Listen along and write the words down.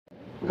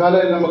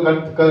காலையில் நம்ம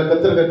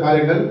கத்திருக்க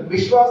காரியங்கள்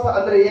ವಿಶ್ವಾಸ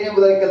ಅಂದ್ರೆ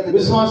ಏನೆಂಬುದಾಗಿ ಕಲಿತಿದ್ದೇವೆ.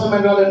 விசுவாசம்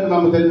என்றால் என்ன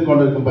நம்ம தெரிந்து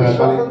கொண்டிருக்கோம்.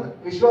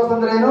 ವಿಶ್ವಾಸ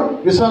ಅಂದ್ರೆ ಏನು?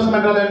 விசுவாசம்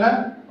என்றால் என்ன?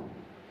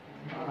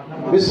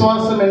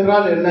 விசுவாசம்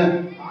என்றால் என்ன?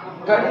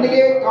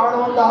 ಕಣ್ಣಿಗೆ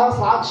ಕಾಣುವಂತಹ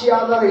ಸಾಕ್ಷಿ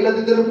ಆಧಾರ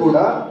ಇಲ್ಲದಿದ್ದರೂ ಕೂಡ,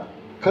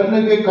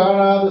 கண்ணுக்கு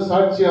காணாத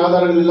சாட்சி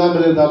ஆதாரங்கள்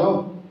இல்லாமல் இருந்தாலும்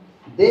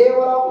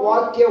ದೇವರ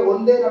ವಾಕ್ಯ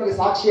ಒಂದೇ ನಮಗೆ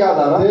ಸಾಕ್ಷಿ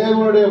ಆಧಾರ.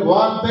 தேவனுடைய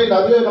வார்த்தை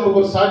அதுவே நமக்கு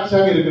ஒரு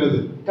சாட்சியாக இருக்கிறது.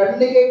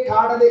 ಕಣ್ಣಿಗೆ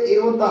ಕಾಣದೆ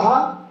ಇರುವಂತಹ,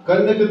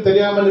 கண்ணுக்கு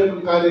தெரியாமல்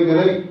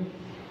இருக்கும்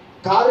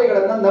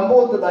ಕಾರ್ಯಗಳನ್ನ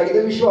ನಂಬುವಂತದ್ದಾಗಿದೆ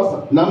ವಿಶ್ವಾಸ.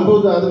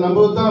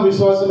 நம்புவதுதான்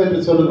விசுவாசம் என்று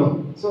சொல்கிறோம்.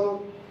 ಸೊ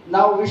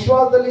ನಾವು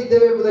ವಿಶ್ವಾಸದಲ್ಲಿ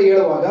ಇದ್ದೇವೆ ಎಂಬುದಾಗಿ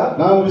ಹೇಳುವಾಗ,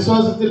 ನಾವು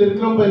ವಿಶ್ವಾಸத்தில்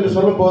இருக்கிறோம் என்று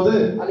சொல்லும்போது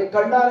ಅಲ್ಲಿ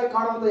ಕಣ್ಣಾರೆ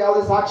ಕಾಣುವಂತ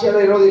ಯಾವುದೇ ಸಾಕ್ಷಿ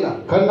ಆಧಾರ ಇರೋದಿಲ್ಲ.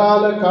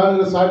 கண்ணால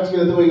காணுகிற சாட்சி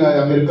எதுவும்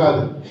அங்க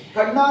இருக்காது.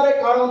 ಕಣ್ಣಾರೆ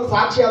ಕಾಣುವಂತ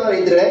ಸಾಕ್ಷಿ ಆಧಾರ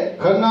ಇದ್ರೆ,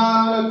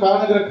 கண்ணால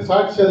காணுகிற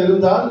சாட்சி அது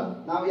இருந்தால்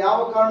ನಾವು ಯಾವ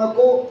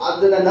ಕಾರಣಕ್ಕೂ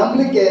ಅದನ್ನ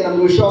ನಂಬಲಿಕ್ಕೆ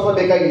ನಮ್ಗೆ ವಿಶ್ವಾಸ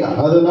ಬೇಕಾಗಿಲ್ಲ.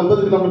 அது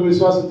நம்புறதுக்கு நமக்கு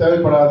விசுவாசம்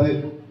தேவைப்படாது.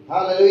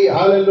 ஹalleluya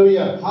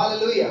ஹalleluya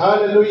ஹalleluya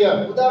ஹalleluya.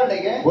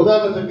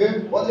 உதாரணத்துக்கு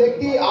ಒಂದು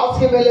ವ್ಯಕ್ತಿ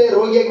ಹಾಸಿಗೆ ಮೇಲೆ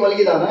ರೋಗಿಯಾಗಿ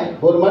ಮಲಗಿದಾನೆ.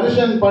 ஒரு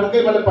மனுஷன்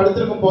படுக்கை மேல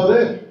படுத்திருக்கும் போது,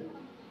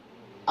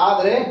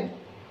 ಆದರೆ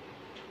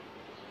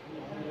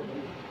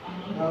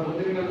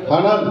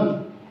ஆனால்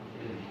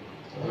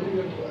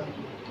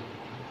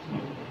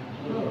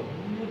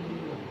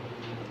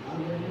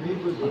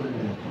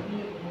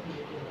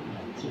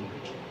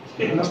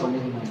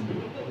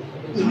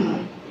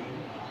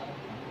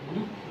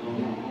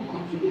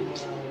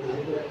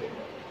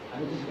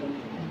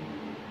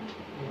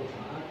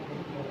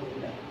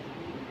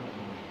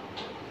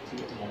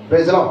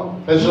price the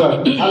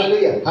lord.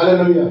 Hallelujah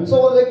hallelujah. So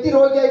ಒಂದು ವ್ಯಕ್ತಿ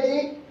ರೋಗಿಯಾಗಿ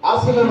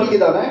ಹಾಸಿಗೆ ಮೇಲೆ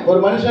ಮಲಗಿದಾನೆ. ஒரு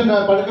மனுஷன்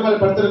படுக்கை மேல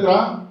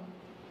படுத்திருக்கான்.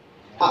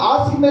 ಆ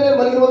ಹಾಸಿಗೆ ಮೇಲೆ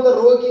ಮಲಗಿರುವಂತ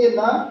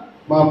ರೋಗಿಯನ್ನ,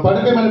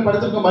 படுக்கை மேல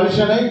படுத்திருக்க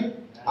மனுஷனை,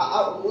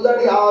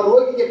 ಉದಾಹರಣೆಗೆ ಆ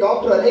ರೋಗಿಗೆ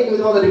ಡಾಕ್ಟರ್ ಅನೇಕ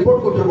ವಿಧವಾದ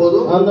ರಿಪೋರ್ಟ್ ಕೊಟ್ಟಿರಬಹುದು.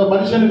 அந்த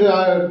மனுஷனுக்கு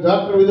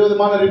டாக்டர்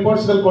விதவிதமான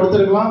ரிப்போர்ட்ஸ்கள்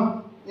கொடுத்திருக்கலாம்.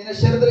 ನಿನ್ನ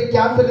ಶರೀರದಲ್ಲಿ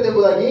ಕ್ಯಾನ್ಸರ್ ಇದೆ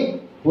ಎಂಬುದಾಗಿ,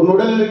 உன்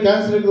உடலில்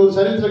கேன்சர் இருக்குது, உன்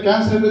சரீரத்தில்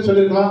கேன்சர் இருக்குது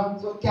சொல்லிருக்கலாம்.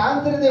 ಸೊ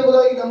ಕ್ಯಾನ್ಸರ್ ಇದೆ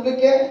ಎಂಬುದಾಗಿ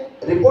ನಂಬಲಿಕ್ಕೆ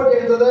ರಿಪೋರ್ಟ್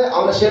ಹೇಳ್ತದೆ.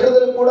 ಅವನ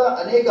ಶರೀರದಲ್ಲಿ ಕೂಡ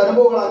ಅನೇಕ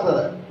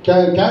ಅನುಭವಗಳಾಗ್ತದೆ.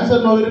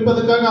 கேன்சர் நோய்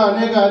இருப்பதற்காக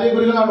அநேக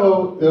அறிகுறிகள் அவன்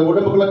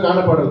உடம்புக்குள்ள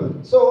காணப்படுறது.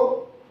 ಸೊ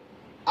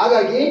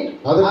ಹಾಗಾಗಿ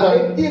ಆ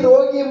ವ್ಯಕ್ತಿ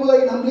ರೋಗಿ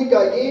ಎಂಬುದಾಗಿ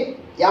ನಂಬಲಿಕ್ಕಾಗಿ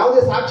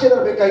ಯಾವುದೇ ಸಾಕ್ಷ್ಯ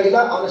ಬೇಕಾಗಿಲ್ಲ.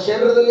 ಅವನ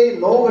ಶರೀರದಲ್ಲಿ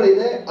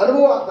ನೋವುಗಳಿದೆ,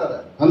 ಅನುಭವ ಆಗ್ತದೆ.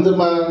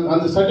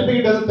 அந்த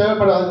சர்டிபிகேட் அது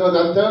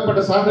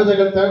தேவைப்பட்ட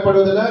சான்றிதழ்கள்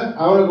தேவைப்படுவதில்லை.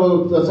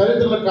 அவனுக்கு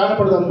சரீரத்தில்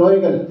காணப்படுது அந்த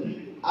நோய்கள்.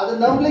 ಅದು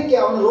ನಂಬಲಿಕ್ಕೆ,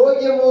 ಅವನ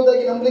ರೋಗಿ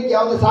ಎಂಬುದಾಗಿ ನಂಬಲಿಕ್ಕೆ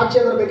ಯಾವುದೇ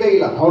ಸಾಕ್ಷ್ಯ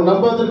ಬೇಕಾಗಿಲ್ಲ. அவன்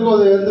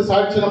நம்புவதற்கு எந்த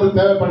சாட்சி நமக்கு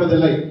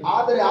தேவைப்படுவதில்லை.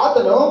 ಆದರೆ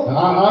ಆತನು,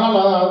 ஆனால்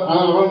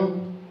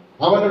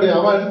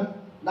அவன்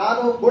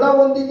ನಾನು ಗುಣ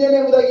ಹೊಂದಿದ್ದೇನೆ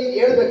ಎಂಬುದಾಗಿ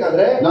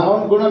ಹೇಳಬೇಕಾದ್ರೆ,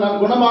 நான்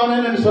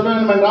குணமானேன் என்று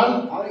சொன்னேன் என்றால்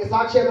ಅವನಿಗೆ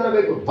ಸಾಕ್ಷಿ ಆಧಾರ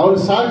ಬೇಕು.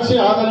 அவனுக்கு ಸಾಕ್ಷಿ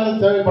ಆಧಾರಗಳು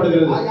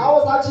தேவைப்படுகிறது. ಯಾವ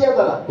ಸಾಕ್ಷಿ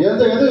ಆಧಾರ?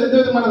 எந்த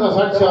விதமான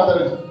சாட்சி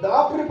ஆதாரம்?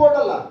 ಡಾಕ್ಟರ್ ರಿಪೋರ್ಟ್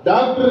ಅಲ್ಲ,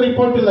 டாக்டர்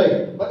ரிப்போர்ட் இல்லை,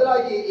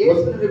 ಬದಲಾಗಿ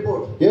ಯೇಸುವಿನ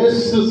ರಿಪೋರ್ಟ್,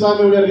 ಯೇಸು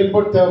ಸ್ವಾಮಿಯ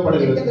ರಿಪೋರ್ಟ್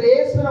தேவைப்படுகிறது. ಯಾಕಂದ್ರೆ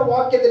ಯೇಸುವಿನ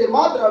ವಾಕ್ಯದಲ್ಲಿ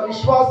ಮಾತ್ರ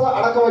ವಿಶ್ವಾಸ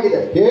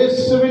ಅಡಕವಾಗಿದೆ.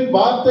 ಯೇಸುವಿನ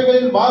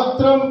ವಾರ್ತೆகளில்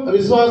மாத்திரம்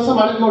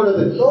விசுவாசம் அடங்கி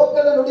உள்ளது.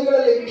 ಲೋಕದ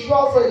ನುಡಿಗಳಲ್ಲಿ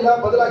ವಿಶ್ವಾಸ ಇಲ್ಲ,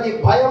 ಬದಲಾಗಿ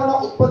ಭಯವನ್ನು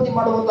ಉತ್ಪತ್ತಿ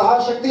ಮಾಡುವಂತಹ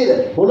ಶಕ್ತಿ ಇದೆ.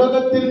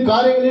 உலகத்தின்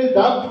காரியங்களில்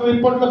டாக்டர்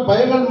ரிப்போர்ட்ல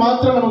பயங்கள்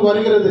மாத்திரம் நமக்கு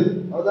வருகிறது.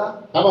 ಹೌದಾ?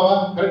 ஆமாவா?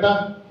 கரெக்ட்டா?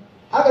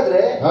 ಹಾಗಾದ್ರೆ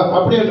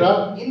அப்படி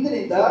என்றால்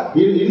ಇಂದಿನಿಂದ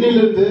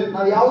இன்னிலிருந்து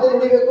ನಾವು ಯಾವುದೇ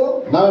ನುಡಿಬೇಕು?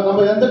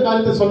 நம்ம எந்த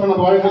காரியத்தை சொல்லணும்?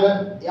 நம்ம வாழ்க்கையில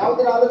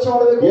ಯಾವುದೇ ಆಲೋಚನೆ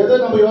ಮಾಡಬೇಕು? எதை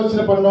நம்ம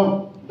யோசனை பண்ணணும்?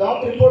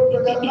 ಡಾಕ್ಟರ್ ರಿಪೋರ್ಟ್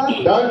ಪ್ರಕಾರನಾ,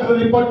 டாக்டர்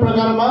ரிப்போர்ட்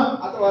பிரகாரமா,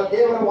 ಅಥವಾ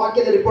ದೇವರ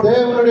ವಾಕ್ಯದ ರಿಪೋರ್ಟ್,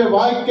 தேவனுடைய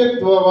வாக்கிய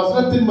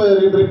வசனத்தின்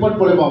ரிப்போர்ட்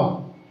மூலமா?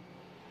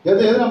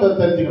 எது நம்ம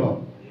தெரிஞ்சுக்கணும்?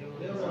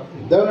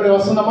 தேவனுடைய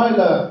வசனமா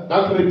இல்ல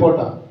டாக்டர்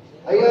ரிப்போர்ட்டா?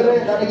 ಅಯ್ಯರೇ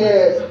ನನಗೆ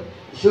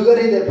ಶುಗರ್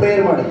ಇದೆ,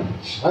 ಪ್ರೇಯರ್ ಮಾಡಿ.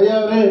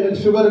 ஐயாவே எனக்கு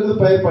சுகர் இருக்குது,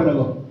 ப்ரேயர்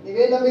பண்ணுங்க.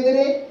 ನೀವೇನ್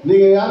ನಂಬಿದಿರಿ?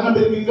 நீங்க ಯಾರು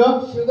ನಂಬಿருக்கீங்க?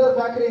 ಶುಗರ್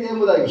ಫ್ಯಾಕ್ಟರಿ ಇದೆ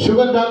ಎಂಬುದಾಗಿ.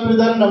 சுகர் டாக்டர்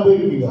இதான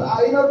நம்பிருக்கீங்க.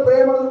 ಐನೋರ್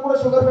ಪ್ರೇಯರ್ ಮಾಡಿದ್ರು ಕೂಡ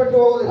ಶುಗರ್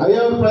ಫ್ಯಾಕ್ಟರಿ ಹೋಗೋದಿಲ್ಲ. ஐயா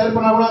ஒரு ப்ரேயர்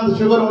பண்ணா கூட அந்த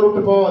சுகர் உங்களை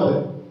விட்டு போகாது.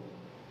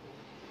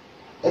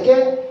 ಯಾಕೆ?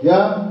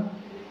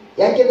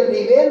 ಯಾಕೆಂದ್ರೆ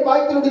ನೀವೇನ್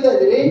ಬಾಯಿ ನುಡಿತಾ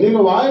ಇದ್ದೀರಿ,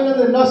 நீங்க வாயில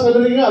என்ன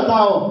சொல்றீங்க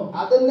அதான் ஆகும்.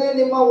 ಅದನ್ನೇ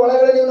ನಿಮ್ಮ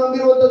ಒಳಗಡೆ ನೀವು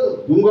ನಂಬಿರುವಂತದ್ದು.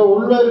 உங்க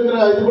உள்ள இருக்கிற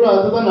இது கூட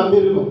அதுதான்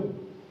நம்பி இருக்கும்.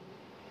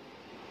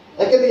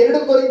 ಯಾಕಂದ್ರೆ 2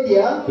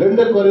 ಕೊರಿಂಥಿಯರ್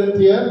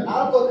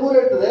 4:13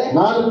 ಹೇಳ್ತದೆ,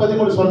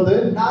 4:13 சொல்லுது,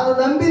 ನಾನು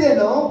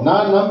ನಂಬಿದೆನು,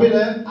 ನಾನು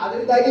ನಂಬಿனேன்,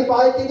 ಅದರಿಂದಾಗಿ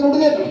ಬಾಯಿ ತೆಗೆದು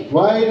ನುಡಿದೆನು,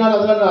 வாயினால்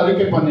ಅದನ್ನ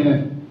அறிக்கை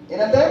பண்ணினேன்.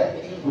 ಏನಂತೆ?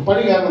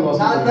 படிங்க ಯಾರನ್ನ ವಾಸ.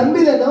 ನಾನು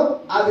ನಂಬಿದೆನು,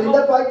 ಅದರಿಂದ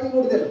ಬಾಯಿ ತೆಗೆದು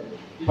ನುಡಿದೆನು.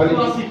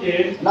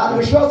 ನಾನು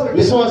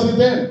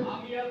ವಿಶ್ವಾಸಿಸಿದೆ,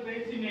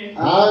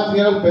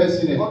 ಆಜ್ಞೆಯನ್ನು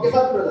பேசினேன். ಓಕೆ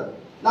ಸರ್ ಬ್ರದರ್,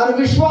 ನಾನು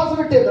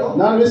ವಿಶ್ವಾಸವಿಟ್ಟೆನು,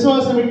 ನಾನು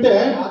ವಿಶ್ವಾಸವಿಟ್ಟೆ,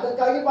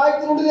 ಅದಕ್ಕಾಗಿ ಬಾಯಿ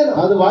ತೆಗೆದು ನುಡಿದೆನು.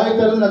 ಅದು ಬಾಯಿ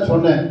ತೆರೆದು ನಾನು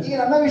சொன்னேன். ಈಗ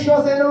ನನ್ನ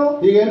ವಿಶ್ವಾಸ ಏನು?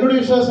 ಈಗ என்னுடைய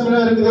விசுவாசம் என்ன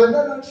இருக்குது?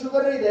 ನನಗೆ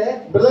ಶುಗರ್ ಇದೆ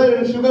ಬ್ರದರ್,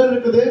 எனக்கு ಶುಗர்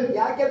இருக்குது.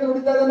 ಯಾಕೆ ಅದು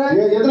ನುಡಿತಾ ಇದ್ದಾನೆ?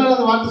 எதனால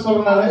அந்த வார்த்தை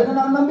சொல்றேன்?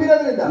 ನಾನು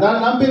ನಂಬಿರೋದ್ರಿಂದ, ನಾನು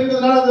ನಂಬಿ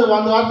இருக்கிறதுனால அந்த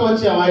வார்த்தை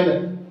வந்துச்சு என் வாயில.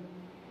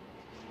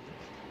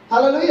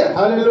 ஹalleluya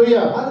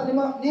ஹalleluya. அது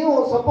ನೀವು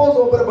ಸಪೋಸ್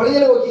ಒಬ್ಬರ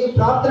ಬಳಿಯಲ್ಲಿ ಹೋಗಿ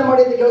ಪ್ರಾರ್ಥನೆ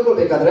ಮಾಡಿ ಅಂತ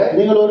ಕೇಳ್ಕೊಳ್ಬೇಕಾದ್ರೆ,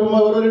 நீங்கள்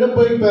ஒருவரிடம்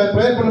போய்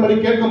பிரேயர் பண்ணும்படி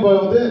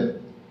கேட்கும்போது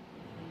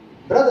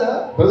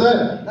ಬ್ರದರ್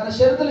ನನ್ನ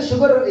ಶರೀರದಲ್ಲಿ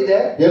ಶುಗರ್ ಇದೆ,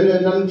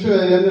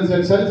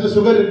 ನನ್ನ ಶರೀರದಲ್ಲಿ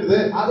ಶುಗರ್ இருக்குது,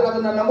 ಆದ್ರೆ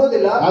ಅದನ್ನ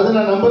ನಂಬೋದಿಲ್ಲ, ಅದನ್ನ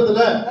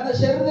ನಂಬೋದಿಲ್ಲ. ನನ್ನ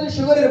ಶರೀರದಲ್ಲಿ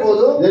ಶುಗರ್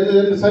ಇರಬಹುದು,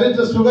 ನನ್ನ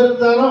ಶರೀರದಲ್ಲಿ ಶುಗರ್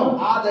இருந்தாலும்,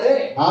 ಆದರೆ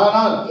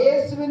ஆனால்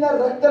ಯೇಸುವಿನ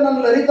ರಕ್ತ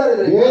ನನ್ನಲ್ಲಿ ಹರಿತಾ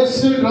ಇದೆ,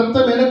 இயேசுவின்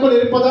ரத்தம் எனக்குள்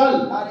இருப்பதால்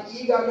ನಾನು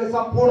ಈಗಾಗಲೇ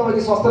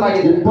ಸಂಪೂರ್ಣವಾಗಿ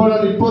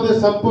ಸ್ವಸ್ಥನಾಗಿದ್ದೇನೆ. இப்போதே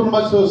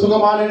சம்பூர்ணமாக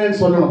சுகமானேன் என்று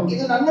சொல்லணும்.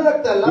 இது ನನ್ನ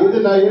ರಕ್ತ ಅಲ್ಲ, இது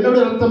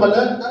என்னுடைய ரத்தம் அல்ல.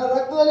 ನನ್ನ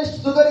ರಕ್ತದಲ್ಲಿ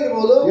ಶುಗರ್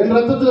ಇರಬಹುದು, என்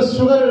ரத்தத்தில்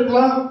சுகர்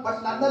இருக்கலாம், ಬಟ್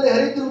ನನ್ನಲ್ಲಿ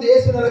ಹರಿತಿರುವುದು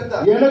ಯೇಸುವಿನ ರಕ್ತ.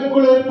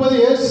 எனக்குள் இருப்பது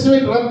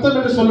இயேசுவின் ரத்தம்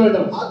என்று சொல்ல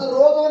வேண்டும். ಅದು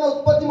ರೋಗವನ್ನು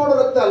ಉತ್ಪತ್ತಿ ಮಾಡುವ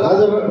ರಕ್ತ ಅಲ್ಲ,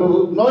 அது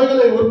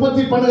நோய்களை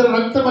உற்பத்தி பண்ணுகிற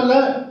ரத்தம் அல்ல,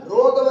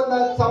 ರೋಗವನ್ನ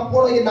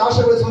ಸಂಪೂರ್ಣವಾಗಿ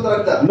ನಾಶಗೊಳಿಸುವ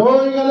ರಕ್ತ,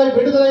 நோய்களை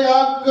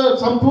விடுதலையாக்க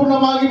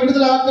சம்பூர்ணமாகி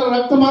விடுதலையாக்குற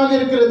ரத்தமாக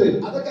இருக்கிறது.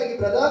 ಅದಕ್ಕಾಗಿ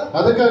ಬ್ರದರ್,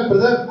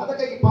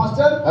 ಅದಕ್ಕಾಗಿ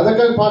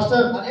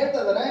ಪಾಸ್ಟರ್ ನಾನು ಹೇಳ್ತಾ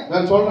ಇದ್ದೇನೆ,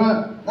 நான் சொல்றேன்,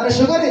 ನನ್ನ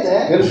ಶುಗರ್ ಇದೆ,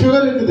 எனக்கு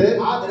சுகர் இருக்குது,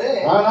 ಆದರೆ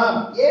ஆனா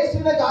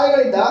ಯೇಸುವಿನ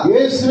ಗಾಯಗಳಿಂದ,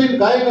 இயேசுவின்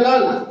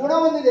காயங்களால் ಗುಣ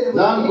ಹೊಂದಿದ್ದೇನೆ,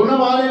 நான்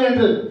குணமானேன்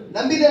என்று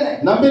ನಂಬಿದ್ದೇನೆ,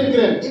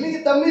 நம்பியிருக்கிறேன். ನಿಮಗೆ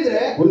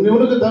ತಮ್ಮಿದ್ರೆ,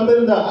 உனக்கு தம்பி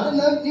இருந்தா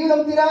ನೀವು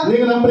ನಂಬ್ತೀರಾ?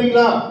 நீங்க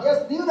நம்புறீங்களா?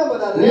 ಎಸ್, ನೀವು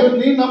ನಂಬದಾದ್ರೆ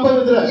நீ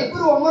நம்பவில்லை,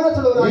 ಇಬ್ಬರು ಒಮ್ಮನ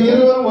சொல்லுவாங்க,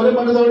 இருவரும் ஒரே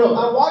மனதோடு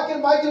ಆ ವಾಕ್ಯ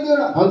ಬಾಯಿ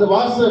ತುಂಬಿಯೋಣ, அந்த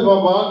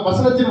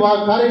வசனத்தின்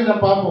காரியங்களை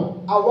நாம் பார்ப்போம்,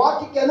 ಆ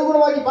ವಾಕ್ಯಕ್ಕೆ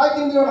ಅನುಗುಣವಾಗಿ ಬಾಯಿ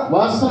ತುಂಬಿಯೋಣ,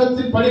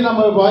 வசனத்தின் படி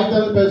நம்ம வாய்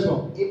திறந்து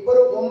பேசுவோம்.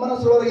 ಇಬ್ಬರು ಒಮ್ಮನ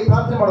ಸಲುವಾಗಿ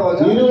ಪ್ರಾರ್ಥನೆ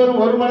ಮಾಡುವಾಗ,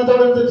 இருவரும் ஒரு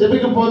மனதோடு இருந்து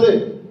ஜெபிக்கும் போது,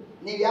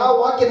 ನೀವು ಯಾವ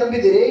ವಾಕ್ಯ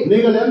ನಂಬಿದ್ದೀರಿ,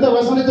 நீங்கள் எந்த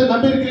வசனத்தை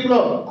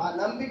நம்பியிருக்கிறீர்களோ, ಆ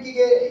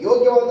ನಂಬಿಕೆಗೆ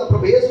ಯೋಗ್ಯವಾದ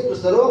ಪ್ರಭು ಯೇಸು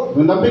ಕ್ರಿಸ್ತರು,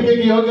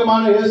 நம்பிக்கைக்கு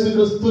யோகியமான இயேசு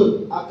கிறிஸ்து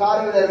ಆ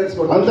ಕಾರ್ಯವನ್ನು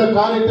ನೆರವೇರಿಸಿಕೊಡುತ್ತಾರೆ, அந்த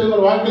காரியத்தை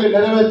உங்கள் வாழ்க்கையில்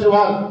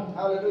நிறைவேற்றுவார்.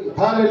 Hallelujah.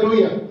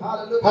 Hallelujah.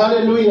 Hallelujah.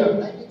 Hallelujah.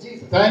 Thank you,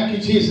 Jesus. Thank you,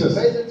 Jesus.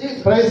 Praise the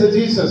Jesus. Praise the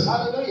Jesus.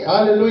 Hallelujah.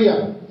 Hallelujah.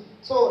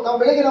 So ನಾವು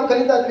ಬೆಳಿಗ್ಗೆ ನಾವು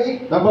ಕಲಿತಾ ಇದ್ವಿ,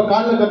 நம்ம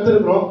காலைல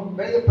கத்துறோம்,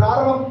 ಬೆಳಿಗ್ಗೆ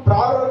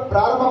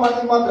ಪ್ರಾರಂಭ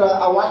ಮಾಡಿದ ಮಾತ್ರ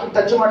ಆ ವಾಕ್ಯ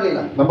ಟಚ್ ಮಾಡಲಿಲ್ಲ.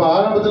 நம்ம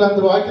ஆரம்பத்துல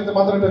அந்த வாக்கியத்தை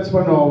மாத்திரம் டச்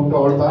பண்ணோம்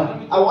அவ்வளவுதான்.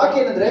 ಆ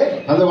ವಾಕ್ಯ ಏನಂದ್ರೆ,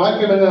 அந்த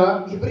வாக்கியம் என்ன?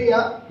 ಇಬ್ರಿಯ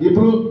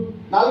இப்ரு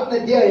 4ನೇ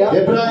ಅಧ್ಯಾಯ,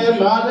 எபிரேயர்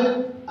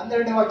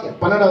 4:12 ವಾಕ್ಯ,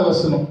 12வது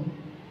வசனம்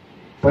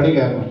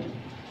படிங்க.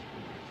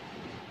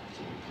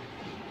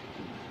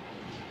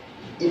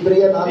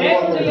 இப்ரிய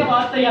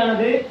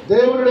 4:12,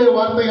 தேவனுடைய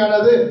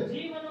வார்த்தையானது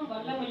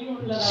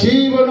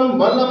ஜீவனும்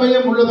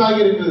வல்லமையும் உள்ளதாக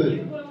இருக்கிறது.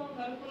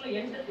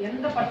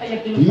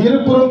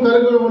 இருபுறம்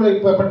கருக்குள்ள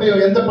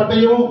பட்டயம், எந்த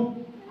பட்டயமும்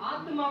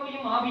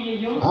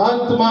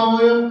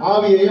ஆத்மாவையும்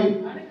ஆவியையும்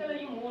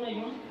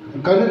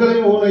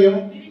கண்களையும் ஊனையும்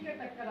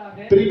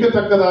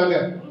பிரிக்கத்தக்கதாக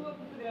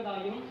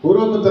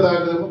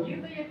உருவகுத்ததாகவும்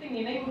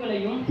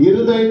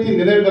இருதயத்தின்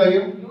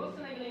நினைவுகளையும்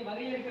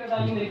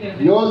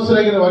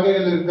யோசனைகள்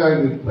வகைகள்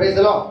இருக்காது. Praise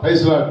the Lord.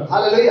 Praise the Lord.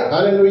 Hallelujah.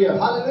 Hallelujah.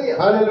 Hallelujah.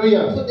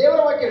 Hallelujah. So ದೇವರ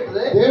ವಾಕ್ಯ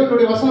ಹೇಳ್ತದೆ,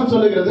 தேவனுடைய வசனம்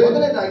சொல்லுகிறது,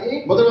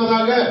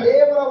 முதலாவதாக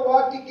ದೇವರ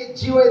ವಾಕ್ಯಕ್ಕೆ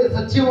ಜೀವ ಇದೆ,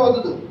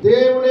 ಸಜೀವವಾದುದು.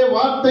 தேவனுடைய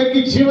வார்த்தைக்கு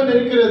ஜீவன்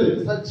இருக்கிறது,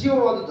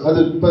 ಸಜೀವವಾದುದು,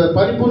 அது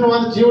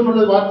பரிபூர்ணமான ஜீவன்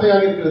உள்ள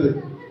வார்த்தையாக இருக்கிறது.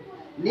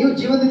 ನೀವು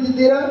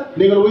ಜೀವದಿಂದಿದ್ದೀರಾ?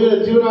 நீங்கள்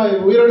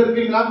உயிரோடு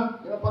இருக்கீங்களா?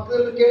 ನಿಮ್ಮ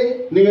ಪಕ್ಕದಲ್ಲಿ ಕೇಳಿ,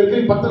 நீங்க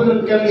இருக்கீங்க, பக்கத்துல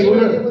கேளுங்க,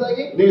 உயிரோடு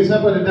நீங்க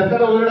சாப்பிடுங்க,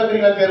 டக்கட உயிரோட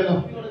இருக்கீங்களா கேளுங்க.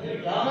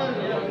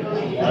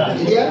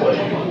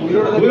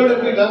 உயிரோட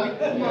இருக்கீங்களா?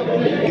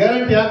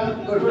 ಗ್ಯಾರಂಟಿಯಾ?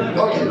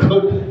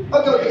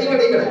 ಓಕೆ, ಈ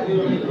ಕಡೆ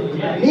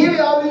ನೀವು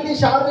ಯಾವ ರೀತಿ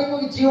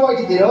ಶಾರೀರಿಕವಾಗಿ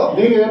ಜೀವವಾಗಿದ್ದೀರೋ,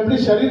 நீங்க எப்படி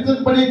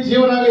சரீரத்தின்படி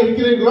ஜீவனாக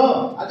இருக்கிறீர்களோ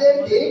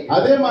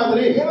அதே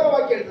மாதிரி ದೇವರ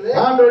ವಾಕ್ಯ ಹೇಳ್ತದೆ,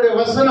 ஆண்டவருடைய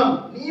வசனம்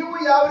ನೀವು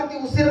ಯಾವ ರೀತಿ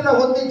ಉಸಿರನ್ನ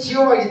ಹೊಂದಿ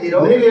ಜೀವವಾಗಿದ್ದೀರೋ,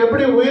 நீங்க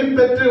எப்படி உயிர்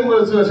பெற்று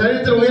உங்கள்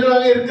சரீரத்தில்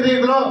உயிராக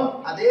இருக்கிறீர்களோ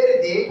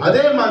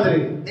அதே மாதிரி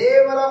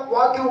ದೇವರ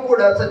ವಾಕ್ಯವು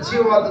ಕೂಡ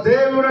ಸಜೀವವಾದ,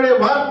 தேவனுடைய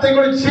வார்த்தை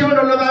கூட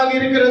ஜீவன் உள்ளதாக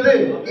இருக்கிறது.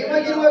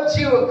 ನಿಮಗಿರುವ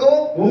ಜೀವಕ್ಕೂ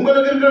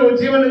உங்களுக்கு இருக்கிற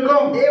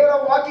ஜீவனுக்கும் ದೇವರ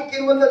ವಾಕ್ಯಕ್ಕೆ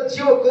ಇರುವಂತ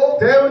ಜೀವಕ್ಕೂ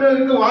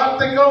தேவனுக்கு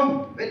வார்த்தைக்கும்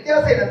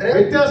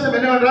வித்தியாசம்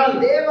என்னவென்றால்,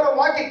 ದೇವರ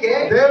ವಾಕ್ಯಕ್ಕೆ,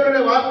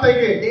 தேவனுடைய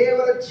வார்த்தைக்கு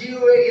ದೇವರ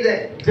ಜೀವವೇ ಇದೆ,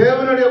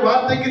 தேவனுடைய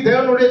வார்த்தைக்கு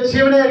தேவனுடைய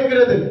ஜீவனே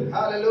இருக்கிறது.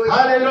 Hallelujah.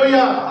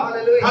 Hallelujah.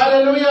 Hallelujah.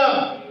 Hallelujah.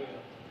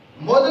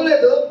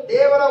 ಮೊದಲನೇದು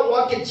ದೇವರ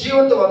ವಾಕ್ಯ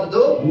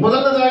ಜೀವಂತವಾದದ್ದು,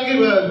 ಮೊದಲನೇದಾಗಿ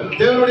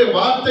ದೇವರುடைய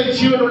வார்த்தை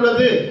ஜீவன்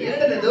உள்ளது.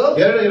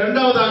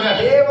 இரண்டாவதாக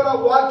ದೇವರ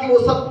ವಾಕ್ಯವು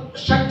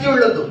ಶಕ್ತಿ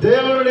ಉಳ್ಳದ್ದು,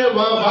 தேவனுடைய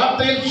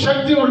வார்த்தையில்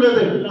சக்தி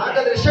உள்ளது.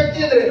 ಹಾಗಾದ್ರೆ ಶಕ್ತಿ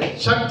ಅಂದ್ರೆ ಏನು?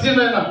 சக்தி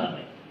என்ன?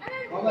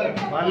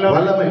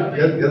 வல்லமை.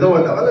 ஏதோ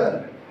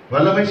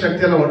வல்லமை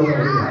சக்தி எல்லாம் ஒன்று.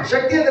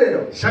 ಶಕ್ತಿ ಅಂದ್ರೆ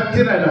ಏನು?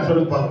 சக்தினா என்ன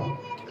சொல்லுங்க பாருங்க.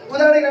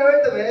 ಉದಾಹರಣೆಗೆ ನಾವು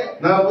ಹೇಳ್ತೇವೆ,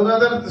 நான்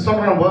உதாரணத்துக்கு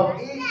சொல்றேன்,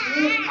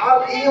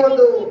 ಈ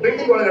ಒಂದು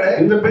ಬಿಲ್ಡಿಂಗ್ ಒಳಗಡೆ,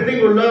 இந்த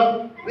பில்டிங் உள்ள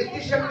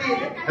ವಿದ್ಯುತ್ ಶಕ್ತಿ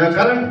ಇದೆ,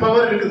 கரண்ட்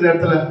பவர் இருக்குது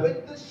இடத்துல,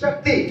 ವಿದ್ಯುತ್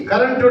ಶಕ್ತಿ,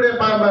 கரண்ட் உடைய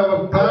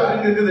பவர்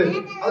இருக்குது,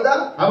 ಹೌದಾ?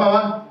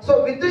 ஆமாவா? ಸೋ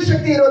ವಿದ್ಯುತ್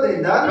ಶಕ್ತಿ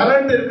ಇರೋದ್ರಿಂದ,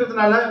 கரண்ட்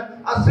இருக்கிறதுனால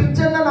ಆ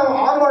ಸ್ವಿಚ್ ಅನ್ನ ನಾವು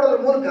ಆನ್ ಮಾಡೋದ್ರ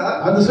ಮೂಲಕ,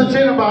 அந்த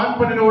சுவிட்சை நம்ம ஆன்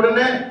பண்ணின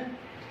உடனே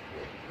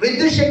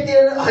ವಿದ್ಯುತ್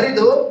ಶಕ್ತಿಯನ್ನು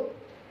ಹರಿದು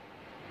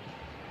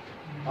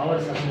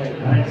ಪವರ್ ಸಪ್ಲೈ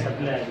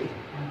ಆಗಿ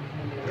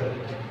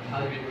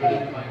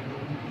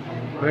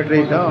ಬ್ಯಾಟರಿ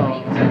ಇಲ್ಲ.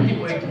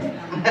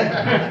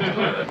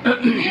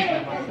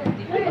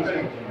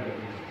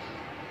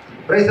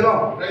 Praise the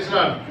Lord. Praise the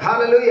Lord.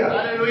 Hallelujah.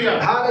 Hallelujah.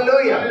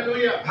 Hallelujah.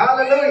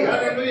 Hallelujah.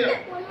 Hallelujah.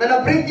 ನನ್ನ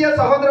ಪ್ರೀತಿಯ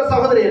ಸಹೋದರ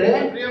ಸಹೋದರಿಯರೇ,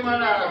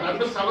 ಪ್ರಿಯமான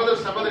ನನ್ನ ಸಹೋದರ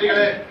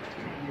ಸಹೋದರಿಗಳೇ,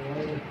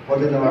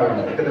 ಮೊದಲಿನ ಮಾಡೋಣ,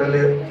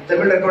 ಯಾಕಂದ್ರೆ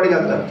ತಮಿಳು ರೆಕಾರ್ಡಿಂಗ್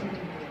ಆಗ್ತದೆ.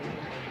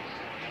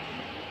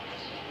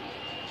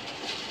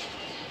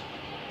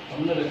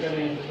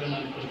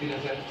 ನಾನು ಕೊಡ್ತೀರಾ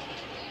sir?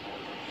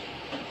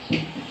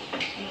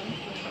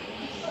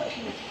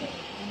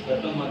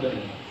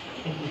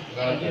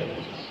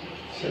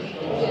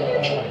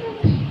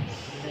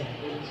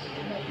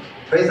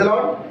 Praise the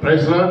Lord.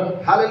 Praise the Lord.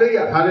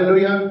 Hallelujah.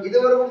 Hallelujah.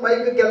 ಇದುವರೆಗೂ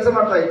ಮೈಕ್ ಕೆಲಸ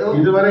ಮಾಡ್ತಾ ಇತ್ತು.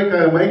 ಇದುವರೆಗೆ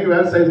ಮೈಕ್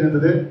ವ್ಯಾಲ್ಸ್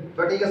ಇದ್ದಿದ್ದು.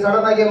 ಬಟ್ ಈಗ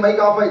ಸಡನ್ ಆಗಿ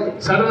ಮೈಕ್ ಆಫ್ ಆಯ್ತು.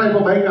 ಸಡನ್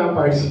ಆಗಿ ಮೈಕ್ ಆಫ್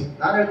ಆಯ್ತು.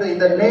 ನಾನು ಹೇಳ್ತೇನೆ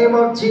in the name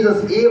of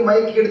Jesus ಈ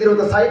ಮೈಕ್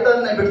ಹಿಡಿದಿರುವ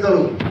ಸೈತಾನனை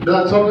ಬಿಡ್ತರು.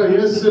 நான் சொல்றேன்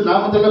இயேசு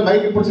நாமத்துல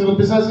மைக் பிடிச்சிருக்க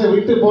பிசாசை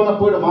விட்டு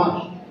போய்டுமா?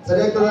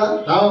 ಸರಿಯಾಗ್ತದಾ?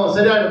 ನಾವು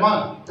ಸರಿಯಾಗಿடுமா?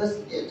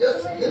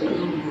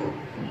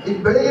 ಈಗ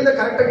ಬೆಳಗಿಂದ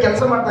ಕರೆಕ್ಟ್ ಆಗಿ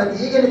ಕೆಲಸ ಮಾಡ್ತಾ ಇದ್ದೆ.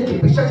 ಈಗ ನಿಮಗೆ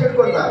ಪಿಶಾಚಿ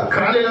ಹಿಡ್ಕೊಳ್ತಾ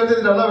காலையில இருந்து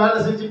நல்லா வேலை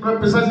செஞ்சு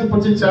பிசாசு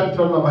பிடிச்சிச்சான்னு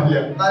சொல்லலாம்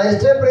இல்லையா? ನಾನು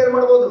ಎಷ್ಟೇ ಪ್ರೇಯರ್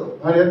ಮಾಡಬಹುದು.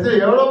 நான்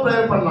எவ்வளவு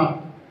பிரேயர் பண்ணலாம்.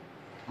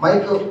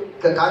 ಮೈಕ್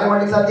ಕಾರ್ಯ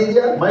ಮಾಡ್ಲಿಕ್ಕೆ ಸಾಧ್ಯ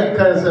ಇದೆಯಾ? மைக்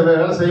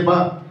வேலை செய்யுமா?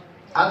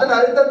 ಅದನ್ನ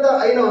ಅರಿತಂತ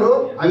ಐನವರು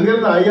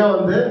அங்கிருந்து ஐயா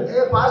வந்து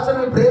ಪಾಸ್ಟರ್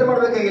ನೀವು ಪ್ರೇಯರ್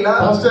ಮಾಡಬೇಕಾಗಿಲ್ಲ.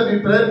 பாஸ்டர் நீ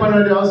பிரேயர் பண்ண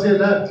வேண்டிய அவசியம்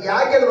இல்ல.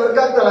 ಯಾಕೆ ಅದು ವರ್ಕ್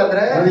ಆಗ್ತಲ್ಲ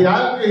ಅಂದ್ರೆ அது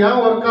ಯಾವ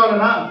ವರ್ಕ್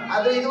ಆಗலனா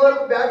ಅದು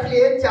ಇದುವರೆಗೂ ಬ್ಯಾಟರಿ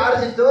ಏನ್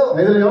ಚಾರ್ಜ್ ಇತ್ತು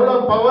இதுல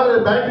எவ்வளவு பவர்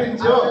பேட்டரி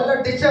இருந்துச்சோ ಅದೆಲ್ಲ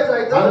ಡಿಸ್ಚಾರ್ಜ್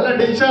ಆಯ್ತು.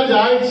 அதெல்லாம் டிஸ்சார்ஜ்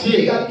ஆயிடுச்சு.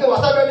 ಈಗ ಅದಕ್ಕೆ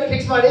ಹೊಸ ಬ್ಯಾಟರಿ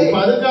ಫಿಕ್ಸ್ ಮಾಡಿ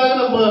அதுக்காக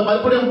நம்ம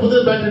மறுபடியும் புது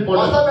பேட்டரி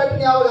போடணும். ಹೊಸ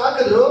ಬ್ಯಾಟರಿ ಯಾವಾಗ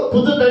ಹಾಕಿದ್ರು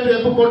புது பேட்டரி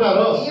எப்ப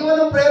போட்டாரோ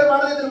ಈವನು ಪ್ರೇಯರ್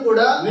ಮಾಡದಿದ್ರು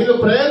ಕೂಡ நீங்க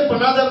பிரேயர்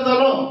பண்ணாத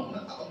இருந்தாலும்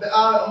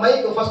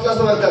ಮೈಕ್ ಫಸ್ಟ್ ಕ್ಲಾಸ್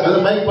ವರ್ಕ್ ಆಗುತ್ತೆ. அது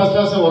மைக் ஃபர்ஸ்ட்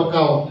கிளாஸ் ವರ್ಕ್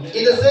ஆகும்.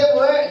 ಇದು ಸೇಮ್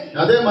ವೇ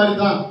அதே மாதிரி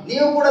தான்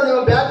ನೀವು ಕೂಡ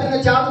ನಿಮ್ಮ ಬ್ಯಾಟರಿನ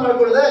ಚಾರ್ಜ್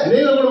ಮಾಡ್ಕೊಳ್ಳದೆ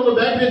நீங்க கூட உங்க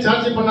பேட்டரியை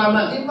சார்ஜ்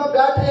பண்ணாம ನಿಮ್ಮ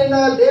ಬ್ಯಾಟರಿಯನ್ನ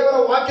ದೇವರ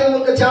ವಾಕ್ಯದ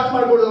ಮೂಲಕ ಚಾರ್ಜ್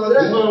ಮಾಡ್ಕೊಳ್ಳೋದು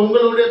ಅಂದ್ರೆ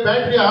உங்களுடைய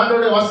பேட்டரி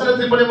ஆண்டவருடைய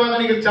வசனத்தின் மூலமாக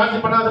நீங்க சார்ஜ்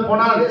பண்ணாத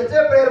போனால்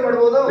ಎಷ್ಟೇ ಪ್ರೇಯರ್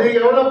ಮಾಡಬಹುದು. நீங்க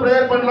எவ்வளவு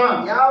பிரேயர் பண்ணலாம்.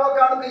 ಯಾವ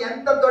ಕಾರಣಕ್ಕೂ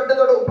ಎಂತ ದೊಡ್ಡ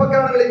ದೊಡ್ಡ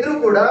ಉಪಕರಣಗಳಿದ್ರೂ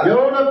ಕೂಡ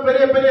எவ்வளவு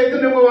பெரிய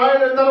இது உங்க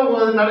வாயில இருந்தாலும்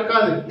அது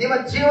நடக்காது. ನಿಮ್ಮ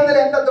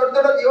ಜೀವನದಲ್ಲಿ ಎಂತ ದೊಡ್ಡ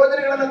ದೊಡ್ಡ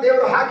ಯೋಜನೆಗಳನ್ನ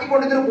ದೇವರು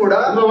ಹಾಕಿಕೊಂಡಿದ್ರು ಕೂಡ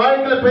உங்க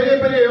வாழ்க்கையில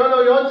பெரிய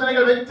எவ்வளவு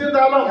யோசனைகள்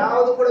வைத்திருந்தாலும்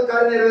ಯಾವುದು ಕೂಡ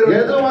ಕಾರ್ಯ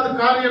ನೆರವೇರುವುದಿಲ್ಲ. எதுவும் அது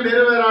காரியம்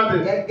நிறைவேறாது.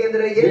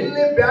 ಯಾಕೆಂದ್ರೆ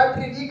ಎಲ್ಲಿ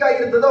ಬ್ಯಾಟರಿ ವೀಕ್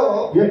ಆಗಿರ್ತದೋ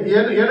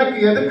எனக்கு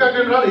எதுக்காக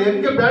என்றால்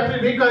எங்க பேட்டரி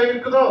வீக்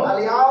ஆகிருக்குதோ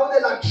ಅಲ್ಲಿ ಯಾವುದೇ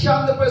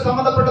ಲಕ್ಷಾಂತರ ರೂಪಾಯಿ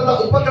ಸಂಬಂಧಪಟ್ಟಂತ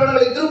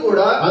ಉಪಕರಣಗಳಿದ್ರೂ ಕೂಡ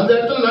அந்த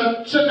இடத்துல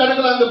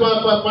லட்சக்கணக்கில் அந்த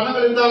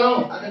பணங்கள் இருந்தாலும்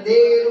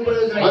ಅದೇನು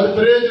ಪ್ರಯೋಜನ அது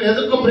பிரயோஜனம்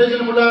எதுக்கும்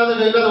பிரயோஜனம்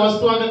இல்லாத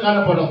வஸ்துவாக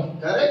காணப்படும்.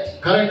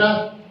 கரெக்டா?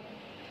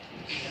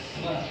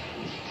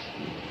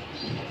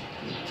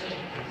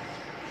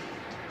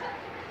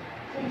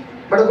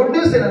 ಬಟ್ ಗುಡ್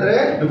ನ್ಯೂಸ್ ಏನಂದ್ರೆ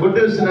ಗುಡ್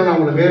ನ್ಯೂಸ್ என்ன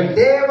உங்களுக்கு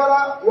ದೇವರ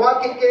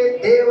ವಾಕ್ಯಕ್ಕೆ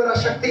ದೇವರ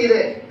ಶಕ್ತಿ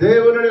ಇದೆ.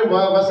 தேவனுடைய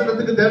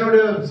வசனத்துக்கு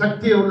தேவனுடைய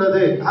சக்தி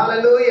உள்ளது.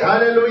 ஹalleluya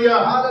ஹalleluya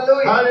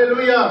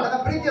ஹalleluya. ನನ್ನ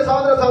ಪ್ರೀತಿಯ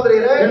ಸಹೋದರ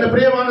ಸಹೋದರಿಯರೇ, ನನ್ನ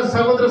ಪ್ರಿಯமான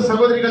ಸಹೋದರ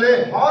ಸಹೋದರಿகளே,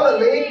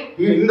 ಹಾಲಲ್ಲಿ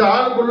இந்த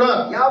ஆளுக்குள்ள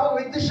ಯಾವ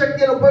ವಿದ್ಯುತ್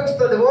ಶಕ್ತಿಯನ್ನು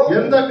ಉಪಯೋಗಿಸುತ್ತದೆವೋ,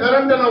 எந்த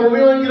கரண்ட் ನಾವು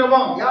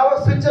ಉಪಯೋಗಿக்கிறோமோ, ಯಾವ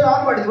ಸ್ವಿಚ್ ಅನ್ನು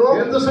ಆನ್ ಮಾಡಿದ್ವೋ,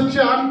 எந்த ಸ್ವಿಚ್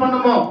ಆನ್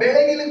பண்ணோமோ,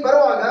 ಬೆಳಗ್ಗೆ ಇಲ್ಲಿಗೆ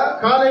ಬರುವಾಗ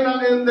காலை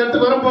நாங்க இந்த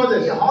இடத்துக்கு வரும்போது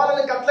ಈ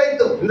ಹಾಲಲ್ಲಿ ಕತ್ಲೆ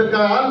ಇತ್ತು. இந்த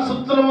ஹால்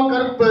சுத்தமா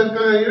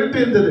இருட்டு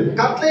இருந்தது.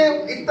 ಕತ್ಲೆ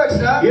ಇದ್ದ ತಕ್ಷಣ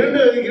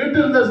இருட்டு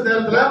இருந்த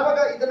நேரத்துல ಯಾವಾಗ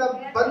ಇದನ್ನ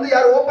ಬಂದು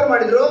ಯಾರು ಓಪನ್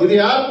ಮಾಡಿದ್ರು, இது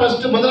யார்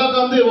ಫಸ್ಟ್ ಮೊದಲಾಗ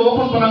வந்து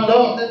ಓಪನ್ பண்ணாங்களோ,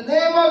 in the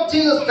name of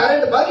Jesus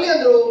current ಬರ್ಲಿ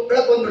ಅಂದ್ರು,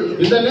 ಬೆಳಕು ಬಂದ್ಬಿಡ್ತು.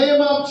 in the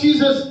name of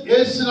Jesus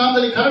ಯೇಸು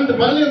ನಾಮದಲ್ಲಿ ಕರೆಂಟ್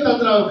ಬರ್ಲಿ ಅಂತ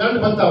ಅಂದ್ರೆ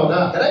ಕರೆಂಟ್ ಬಂತಾವಲ್ಲ.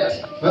 ಕರೆಕ್ಟ್?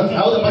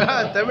 ಹೌದು.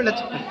 Tamil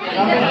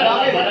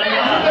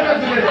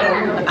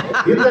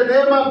in the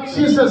name of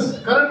Jesus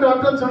current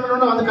ಅಂತ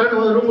சொன்னೋಣ, அந்த ಕರೆಂಟ್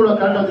ರೂಮ್ ಕೂಡ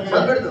ಕರೆಂಟ್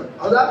ಬಂದಿತ್ತು.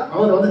 ಹೌದಾ?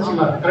 ಹೌದು,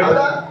 வந்துச்சுಲ್ಲ.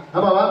 ಕರೆಕ್ಟ್.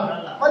 ಆமாவா?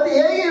 ಮತ್ತೆ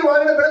ಹೇಗೆ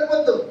ಒಳಗಡೆ ಬೆಳಕು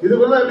ಬಂತು?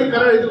 இதுக்குள்ள எப்படி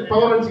கரெண்ட் இது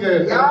பவர் வந்துச்சு?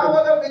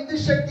 ಯಾವಾಗ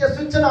ವಿದ್ಯುತ್ ಶಕ್ತಿಯ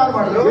ಸ್ವಿಚ್ ಅನ್ನು ಆನ್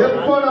ಮಾಡಿದ್ರು,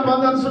 எப்போ நம்ம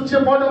அந்த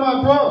சுவிட்ச் போட்டோமா,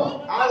 அப்போ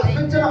ಆ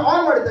ಸ್ವಿಚ್ ಅನ್ನು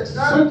ಆನ್ ಮಾಡಿದ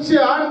ತಕ್ಷಣ சுவிட்ச்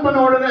ஆன் பண்ண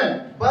உடனே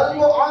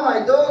ಬಲ್ಬ್ ಆನ್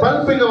ಆಯ್ತು.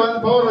 பல்ப் இங்க வந்து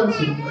பவர்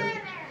வந்துச்சு.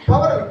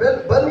 ಪವರ್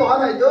ಬಲ್ಬ್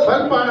ಆನ್ ಆಯ್ತು.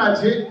 Bulb on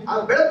ಆச்சு. ಆ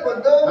ಬೆಳಕು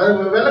ಬಂತು.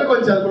 ಅದು ಬೆಳಕು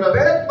வந்துச்சு. அதுக்குள்ள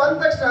ಬೆಳಕು ಬಂದ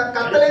ತಕ್ಷಣ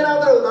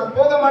ಕತ್ತಲೇನಾದ್ರೂ ನಾನು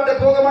ಹೋಗ ಮಾಟೆ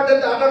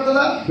ಅಂತ ಆಟ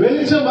ಆಡ್ತದ?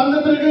 வெளிச்சம் வந்த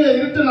பிறகு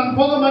இருட்டு நான்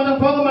போக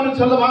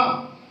மாட்டேன்னு சொல்லவா?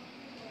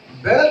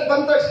 ಬೆಳಕು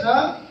ಬಂದ ತಕ್ಷಣ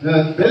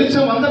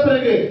வெளிச்சம் வந்த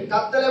பிறகு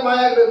ಕತ್ತಲೆ ಮಾಯ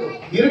ಆಗಬೇಕು,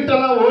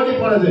 இருட்டெல்லாம் ಓಡಿ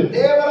போனது.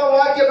 ದೇವರ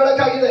ವಾಕ್ಯ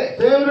ಬೆಳಕಾಗಿದೆ.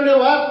 தேவனுடைய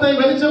வார்த்தை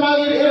வெளிச்சமாக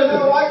இருக்கிறது.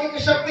 ದೇವರ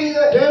ವಾಕ್ಯಕ್ಕೆ ಶಕ್ತಿ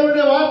ಇದೆ.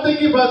 தேவனுடைய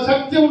வார்த்தைக்கு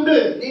சக்தி உண்டு.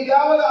 ನೀವು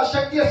ಯಾವಾಗ ಆ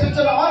ಶಕ್ತಿಯ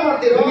ಸ್ವಿಚ್ ಅನ್ನು ಆನ್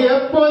ಮಾಡ್ತೀರೋ, நீங்க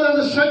எப்போது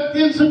அந்த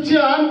சக்தியின்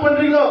சுவிட்சை ஆன்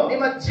பண்றீங்களோ,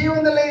 ನಿಮ್ಮ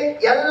ಜೀವನದಲ್ಲಿ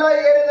ಎಲ್ಲಾ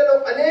ಏರಿಯಾದಲ್ಲೂ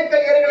ಅನೇಕ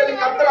ಏರಿಯಾಗಳಲ್ಲಿ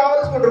ಕತ್ತಲೆ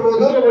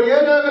ಆವರಿಸಿಕೊಂಡಿರಬಹುದು.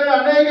 ஏரியாக்களே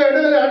ಅನೇಕ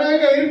இடங்களே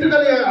ಅನೇಕ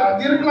இருட்டுகளே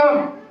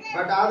இருக்கலாம்.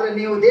 ಬಟ್ ಆದ್ರೆ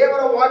ನೀವು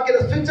ದೇವರ ವಾಕ್ಯದ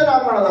ಸ್ವಿಚ್ ಅನ್ನು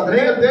ಆನ್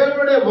ಮಾಡೋದಾದ್ರೆ,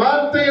 தேவனுடைய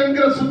வார்த்தை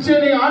என்கிற சுவிட்சை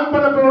நீ ஆன்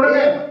பண்ண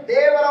உடனே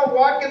ದೇವರ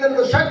ವಾಕ್ಯದ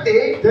ಶಕ್ತಿ,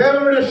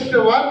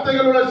 தேவனுடைய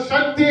வார்த்தைகளோட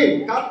சக்தி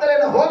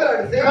ಕತ್ತಲೆಯನ್ನು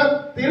ಹೋಗಲಾಡಿಸಿ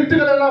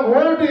இருட்டுகளெல்லாம்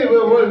ஓடி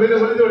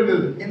வெளிந்து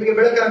விடுகிறது. ನಿಮಗೆ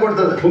ಬೆಳಕನ್ನು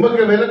ಕೊಡ್ತದೆ,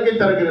 உங்களுக்கு விளக்கை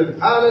தருகிறது.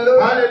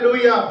 ஹalleluya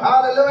ஹalleluya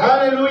ஹalleluya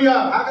ஹalleluya.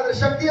 ಹಾಗಾದ್ರೆ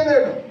ಶಕ್ತಿ ಅಂದ್ರೆ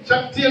ಏನು?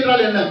 சக்தி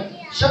என்றால் என்ன?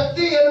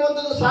 ಶಕ್ತಿ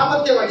ಎನ್ನುವಂಥದ್ದು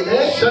ಸಾಮರ್ಥ್ಯವಾಗಿದೆ.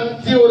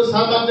 சக்தி ஒரு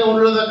சாமர்த்தியம்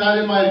உள்ளத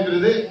காரியமா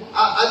இருக்கிறது.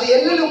 ಅದು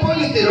ಎಲ್ಲೆಲ್ಲಿ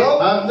ಉಪಯೋಗಿಸ್ತೀರೋ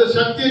அந்த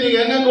சக்தியை நீங்க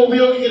எங்க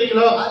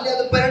உபயோகிக்கிறீங்களோ ಅಲ್ಲಿ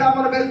ಅದು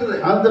ಪರಿಣಾಮವನ್ನು ಬೀರುತ್ತದೆ.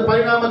 அந்த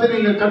பரிணாமத்தை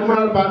நீங்க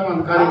கண்முன்னால் பார்க்கலாம்.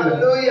 அந்த காரியங்களை.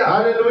 ஹalleluya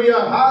ஹalleluya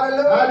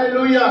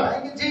ஹalleluya.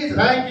 Thank you Jesus.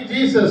 Thank you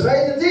Jesus.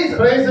 Praise Jesus.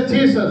 Praise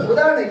Jesus.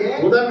 ಉದಾಹರಣೆಗೆ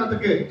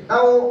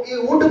ನಾವು ಈ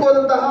ಊಟಕ್ಕೆ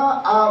ಹೋದಂತಹ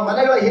ಆ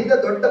ಮನೆಗಳ ಹಿಂದೆ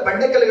ದೊಡ್ಡ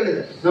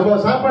ಬಂಡೆಕಲ್ಲುಗಳಿದೆ. நம்ம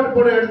சாப்பாடு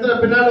போட இடத்துல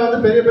பின்னால வந்து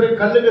பெரிய பெரிய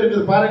கல்லுகள்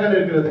இருக்குது, பாறைகள்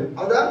இருக்குது.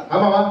 ಹೌದಾ?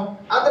 ஆமாவா?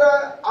 ಅದರ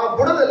ಆ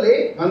ಬುಡದಲ್ಲಿ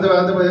அந்த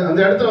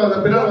இடத்துல அந்த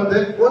பின்னால வந்து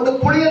ಒಂದು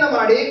ಕುಳಿಯನ್ನ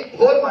ಮಾಡಿ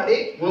ಹೋಲ್ ಮಾಡಿ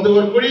ಒಂದು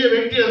ಕುಳಿಯ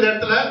வெட்டி அந்த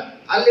இடத்துல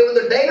ಅಲ್ಲಿ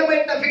ಒಂದು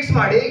ಡೈನಮೈಟ್ ನ ಫಿಕ್ಸ್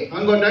ಮಾಡಿ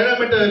அங்க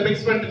டைனமைட்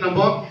ஃபிக்ஸ் பண்ணிட்டு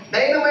நம்ம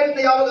ಡೈನಮೈಟ್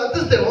ನ ಯಾವಾಗ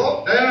ಹತ್ತಿಸ್ತೇವೋ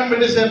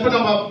டைனமைட் எப்ப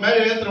நம்ம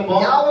மேலே ஏத்துறோமோ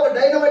ಯಾವಾಗ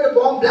ಡೈನಮೈಟ್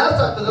ಬಾಂಬ್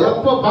ಬ್ಲಾಸ್ಟ್ ಆಗ್ತದೋ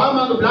எப்ப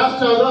பாம் அங்க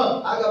பிளாஸ்ட் ஆகுதோ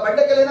ಆಗ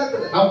ಬಂಡೆಕಲ್ಲು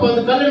ಏನಾಗ್ತದೆ அப்ப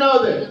அது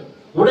கல்லினாவது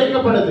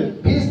உடைக்கப்படுது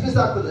ಪೀಸ್ ಪೀಸ್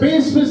ಆಗ್ತದೆ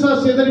பீஸ்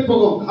சிதறி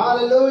போகும்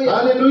ஹalleluya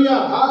ஹalleluya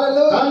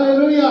ஹalleluya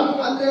ஹalleluya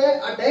ಅಂದ್ರೆ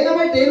ಆ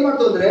ಡೈನಮೈಟ್ ಏನ್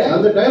ಮಾಡ್ತು ಅಂದ್ರೆ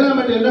அந்த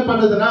டைனமைட் என்ன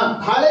பண்ணுதுன்னா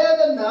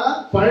ಹಳೆಯದನ್ನ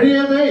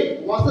பழையதை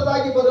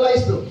ಹೊಸದಾಗಿ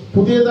ಬದಲಾಯಿಸಿತು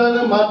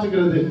புதியதாக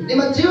மாற்றுகிறது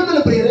ನಿಮ್ಮ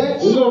ಜೀವನದಲ್ಲಿ ಪ್ರಿಯರೇ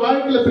உங்க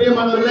வாழ்க்கையில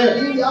பிரியமானவர்களே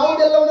ನೀವು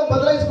ಯಾವುದೆಲ್ಲವನ್ನ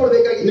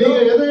ಬದಲಾಯಿಸಿಕೊಳ್ಳಬೇಕಾಗಿದೆ நீங்க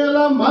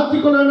எதையெல்லாம்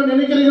மாற்றிக்கொள்ளணும்னு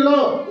நினைக்கிறீங்களோ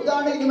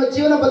ಉದಾಹರಣೆಗೆ ನಿಮ್ಮ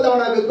ಜೀವನ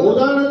ಬದಲಾವಣೆ ಆಗಬೇಕು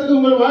உதாரணத்துக்கு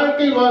உங்க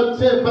வாழ்க்கை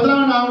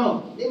பதலாவணை ஆகணும்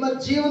ನಿಮ್ಮ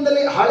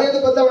ಜೀವನದಲ್ಲಿ ಹಳೆಯದು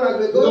ಬದಲಾವಣೆ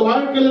ಆಗಬೇಕು உங்க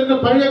வாழ்க்கையில் இருக்க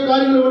பழைய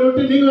காரியங்களை உங்களை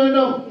விட்டு நீங்க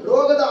வேண்டும்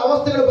ರೋಗದ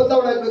ಅವಸ್ಥೆಗಳು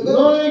ಬದಲಾವಣೆ ಆಗಬೇಕು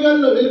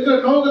நோய்கள் இருக்கிற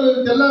நோய்கள்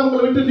எல்லாம்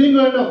உங்களை விட்டு நீங்க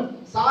வேண்டும்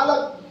ಸಾಲ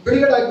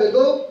ಬಿಡುಗಡೆ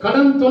ಆಗಬೇಕು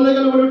கடன்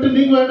தொல்லைகள் உங்களை விட்டு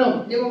நீங்க வேண்டும்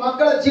ನಿಮ್ಮ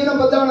ಮಕ್ಕಳ ಜೀವನ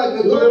ಬದಲಾವಣೆ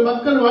ಆಗಬೇಕು உங்க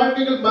மக்கள்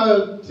வாழ்க்கைகள்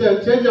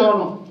சேஞ்ச்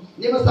ஆகணும்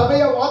ನಿಮ್ಮ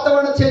ಸಭೆಯ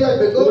ವಾತಾವರಣ ಚೇಂಜ್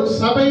ಆಗಬೇಕು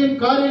சபையின்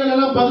காரியங்கள்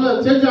எல்லாம்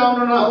சேஞ்ச்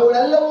ஆகணும்னா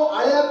ಅವೆಲ್ಲವೂ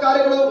ಹಳೆಯ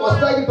ಕಾರ್ಯಗಳು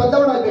ಹೊಸದಾಗಿ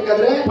ಬದಲಾವಣೆ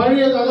ಆಗಬೇಕಾದ್ರೆ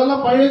பழையது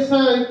அதெல்லாம் பழையசா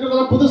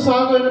இருக்கிறதெல்லாம்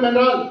புதுசாக வேண்டும்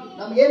என்றால்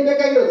ನಮಗೆ ಏನ್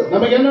ಬೇಕಾಗಿರೋದು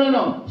நமக்கு என்ன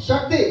வேணும்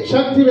சக்தி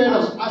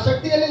வேணும் ಆ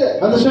ಶಕ್ತಿ ಎಲ್ಲಿದೆ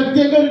அந்த சக்தி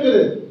எங்க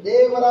இருக்குது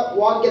ದೇವರ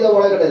ವಾಕ್ಯದ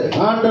ಒಳಗಡೆ ಇದೆ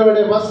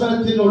ஆண்டவருடைய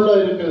வசனத்தின் உள்ள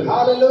இருக்குது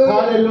ஹalleluya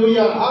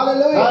ஹalleluya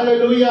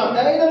ஹalleluya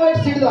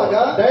டைனமைட் ಸಿಡಿದಾಗ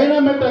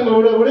டைனமைட் அங்க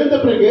உடைந்த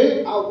பிறகு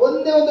ಆ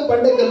ಒಂದೇ ಒಂದು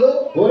ಬಂಡೆಕಲ್ಲು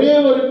ஒரே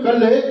ஒரு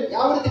கல்லு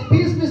ಯಾವ ರೀತಿ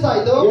ಪೀಸ್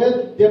ಆಯ್ತು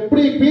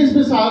எப்படி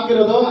பீஸ்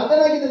ஆகிறதோ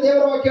ಅದನ್ನಾಗಿದೆ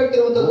ದೇವರ ವಾಕ್ಯ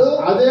ಹೇಳ್ತಿರುವಂತದ್ದು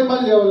அதே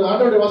மாதிரி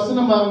ஆண்டவருடைய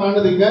வசனம்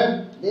ஆனதுங்க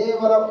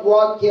ದೇವರ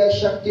ವಾಕ್ಯ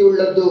ಶಕ್ತಿ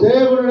ಉಳ್ಳದ್ದು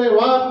தேவனுடைய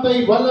வார்த்தை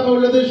வல்லமை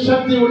உள்ளது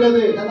சக்தி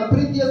உள்ளது ನನ್ನ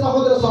ಪ್ರೀತಿಯ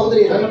ಸಹೋದರ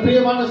ಸಹೋದರಿ ನನ್ನ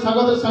பிரியமான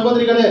சகோதர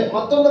சகோதரிகளே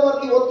ಮತ್ತೊಂದು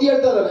ವರ್ತಿ ಒತ್ತಿ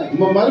ಹೇಳ್ತಾ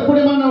ಇದ್ದಾನೆ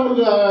மறுபடியும் நான்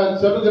உங்களுக்கு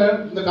சொல்லுகிறேன்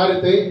இந்த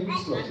காரியத்தை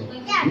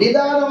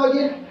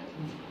ನಿಧಾನವಾಗಿ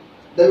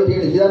ದಯವಿಟ್ಟು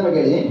ಹೇಳಿ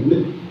ನಿಧಾನವಾಗಿ ಹೇಳಿ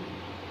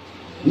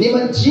ನಿಮ್ಮ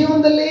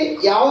ಜೀವನದಲ್ಲಿ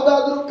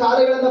ಯಾವುದಾದ್ರೂ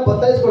ಕಾರ್ಯಗಳನ್ನ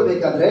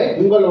ಬದಲಾಯಿಸಿಕೊಳ್ಬೇಕಾದ್ರೆ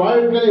உங்கள்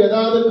வாழ்க்கையில்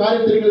ஏதாவது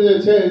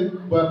காரியத்தை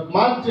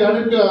மாற்ற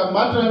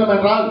வேண்டும்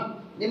என்றால்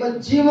ನಿಮ್ಮ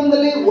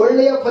ಜೀವನದಲ್ಲಿ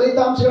ಒಳ್ಳೆಯ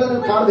ಫಲಿತಾಂಶಗಳನ್ನು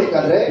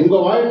ಕಾಣಬೇಕಾದ್ರೆ உங்க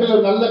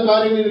வாழ்க்கையில் நல்ல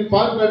காரியங்களை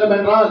பார்க்க வேண்டும்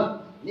என்றால்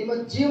ನಿಮ್ಮ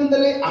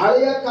ಜೀವನದಲ್ಲಿ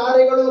ಹಳೆಯ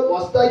ಕಾರ್ಯಗಳು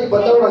ಹೊಸದಾಗಿ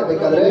ಬದಲಾವಣೆ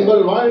ಆಗಬೇಕಾದ್ರೆ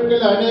உங்கள்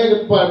வாழ்க்கையில் அநேக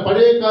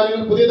பழைய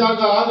காரியங்கள்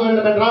புதிதாக ஆக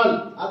வேண்டும் என்றால்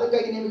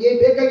ಅದಕ್ಕಾಗಿ ನಿಮಗೆ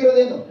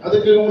ಬೇಕಾಗಿರೋದೇನು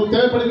அதுக்கு உங்களுக்கு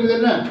தேவைப்படுகிறது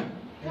என்ன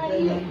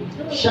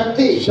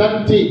ಶಕ್ತಿ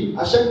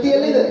ಆ ಶಕ್ತಿ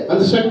ಎಲ್ಲಿದೆ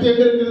அந்த சக்தி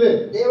எங்க இருக்குது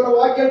ದೇವರ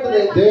ವಾಕ್ಯ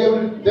ಹೇಳ್ತದೆ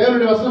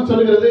தேவனுடைய வசனம்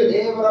சொல்கிறது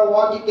ದೇವರ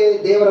ವಾಕ್ಯಕ್ಕೆ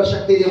ದೇವರ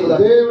ಶಕ್ತಿ ಇದೆ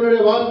ಎಂಬುದಾಗಿ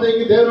தேவனுடைய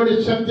வார்த்தைக்கு தேவனுடைய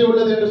சக்தி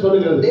உள்ளது என்று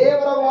சொல்கிறது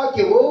ದೇವರ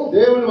ವಾಕ್ಯವು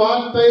தேவன்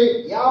வார்த்தை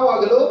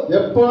ಯಾವಾಗಲೂ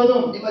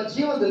எப்போதும் ನಿಮ್ಮ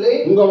ಜೀವನದಲ್ಲಿ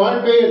உங்க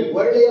வாழ்க்கையில்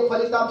ಒಳ್ಳೆಯ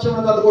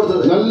ಫಲಿತಾಂಶವನ್ನು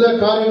ತಂದುಕೊಡುತ್ತದೆ நல்ல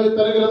காரியங்களை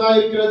தருகிறதா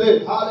இருக்கிறது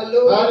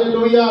ஹalleluya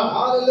ஹalleluya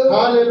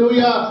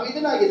ஹalleluya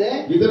ಇದನ್ನಾಗಿದೆ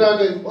ಇದರಾಗ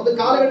ಒಂದು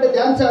ಕಾಲಗಟ್ಟೆ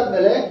ಧ್ಯಾನ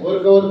ಆದ್ಮೇಲೆ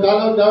ஒரு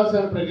காலம் டான்ஸ்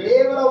ஆனபிறகு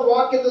ದೇವರ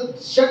ವಾಕ್ಯದ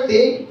ಶಕ್ತಿ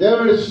தேவனுடைய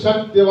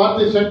சக்தி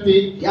வார்த்தை சக்தி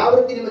ಯಾವ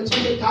ರೀತಿ ನಿಮ್ಮ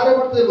ಜೀವನದಲ್ಲಿ ಕಾರ್ಯ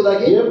ಮಾಡ್ತದೆ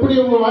ಎಂಬುದಾಗಿ எப்படி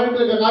உங்க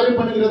வாழ்க்கையில காரியம்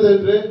பண்ணுகிறது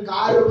என்று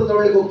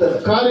ಕಾರ್ಯರೂಪದೊಳಗೆ ಹೋಗ್ತದೆ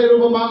காரிய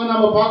ரூபமாக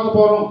நாம பார்க்க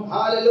போறோம்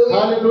ஹalleluya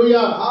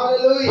ஹalleluya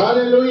ஹalleluya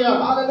ஹalleluya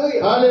ஹalleluya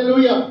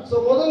ஹalleluya சோ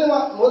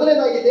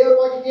ಮೊದಲನೇದಾಗಿ ದೇವರ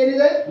ವಾಕ್ಯಕ್ಕೆ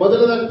ಏನಿದೆ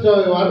ಮೊದಲನೇದಾಗಿ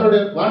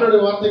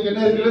ಆಂಡವರುடைய ವಾಕ್ಯಕ್ಕೆ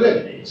என்ன இருக்கிறது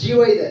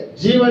ಜೀವ ಇದೆ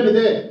ಜೀವನ್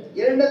ಇದೆ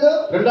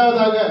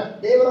ಎರಡನೇದಾಗಿ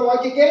ದೇವರ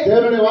ವಾಕ್ಯಕ್ಕೆ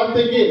தேவனுடைய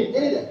வார்த்தைக்கு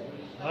ಏನಿದೆ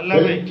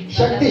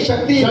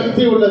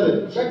ಶಕ್ತಿ உள்ளது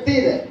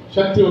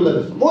ಶಕ್ತಿ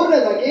உள்ளது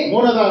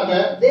மூணாவதாக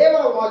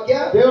ದೇವರ ವಾಕ್ಯ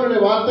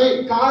தேவனுடைய வார்த்தை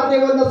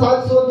ಕಾರ್ಯವನ್ನು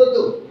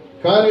ಸಾಧಿಸುವಂತದ್ದು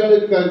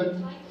ಕಾರ್ಯಗಳಿಗೆ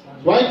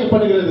ವಾಕ್ಯ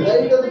பண்ணுகிறது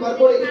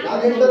ಬರ್ಕೊಳ್ಳಿ ನಾನು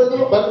ಹೇಳ್ತಾ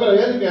ಇರೋದು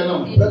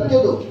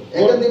ಪ್ರತಿಯೊಂದು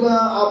ಯಾಕಂದ್ರೆ ನಿಮ್ಮ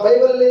ಆ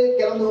ಬೈಬಲ್ ಅಲ್ಲಿ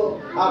ಕೆಲವೊಂದು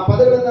ಆ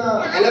ಪದಗಳನ್ನ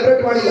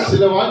ಎಲಾಬರೇಟ್ ಮಾಡಿಲ್ಲ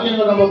சில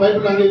வாக்கியங்கள் நம்ம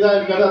பைபிள் அங்க இதா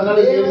இருக்காது அதனால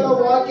ದೇವರ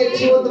ವಾಕ್ಯ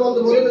ಜೀವಂತವಾದ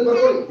ಮೊದಲು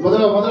ಬರ್ಕೊಳ್ಳಿ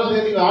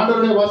முதலாவது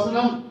ஆண்டவருடைய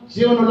வசனம்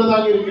ஜீவன்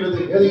உள்ளதாக இருக்கிறது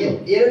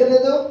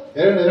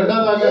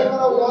இரண்டாவதாக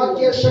ದೇವರ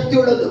ವಾಕ್ಯ ಶಕ್ತಿ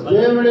உள்ளது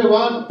தேவனுடைய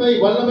வார்த்தை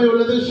வல்லமை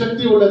உள்ளது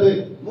சக்தி உள்ளது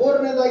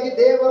ಮೂರನೇದಾಗಿ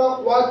ದೇವರ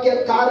ವಾಕ್ಯ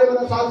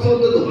ಕಾರ್ಯವನ್ನು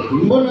ಸಾಧಿಸುವಂತದ್ದು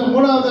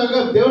மூணாவதாக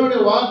தேவனுடைய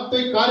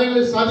வார்த்தை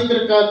காரியங்களை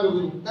சாதிக்கிறதுக்காக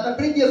ನನ್ನ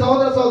ಪ್ರೀತಿಯ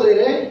ಸಹೋದರ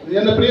ಸಹೋದರಿಯರೇ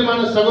என்ன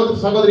பிரியமான சகோதர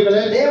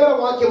சகோதரிகளே ದೇವರ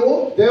ವಾಕ್ಯವು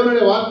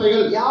தேவனுடைய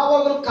வார்த்தைகள்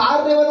ಯಾವಾಗಲೂ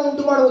ಕಾರ್ಯವನ್ನು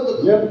ಉಂಟು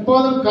ಮಾಡುವಂತದ್ದು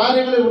எப்போதும்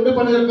காரியங்களை உண்டு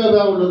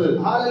பண்ணுகிறதா உள்ளது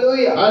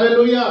ஹalleluya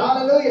ஹalleluya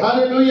ஹalleluya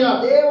ஹalleluya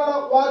ದೇವರ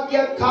ವಾಕ್ಯ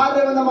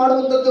ಕಾರ್ಯವನ್ನು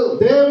ಮಾಡುವಂತದ್ದು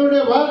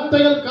தேவனுடைய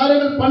வார்த்தைகள்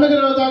காரியங்கள்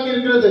பண்ணுகிறதாக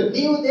இருக்கிறது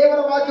ನೀವು ದೇವರ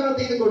ವಾಕ್ಯವನ್ನು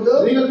ತೆಗೆದುಕೊಂಡು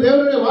நீங்கள்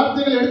தேவனுடைய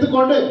வார்த்தைகளை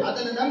எடுத்துக்கொண்டு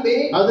ಅದನ್ನು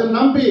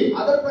ನಂಬಿ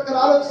ಅದರ ಪ್ರಕಾರ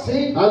ಆಲೋಚಿಸಿ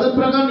ಅದರ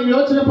ಪ್ರಕಾರ ನೀವು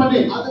ಯೋಚನೆ ಮಾಡಿ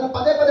ಅದನ್ನ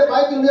ಪದೇ ಪದೇ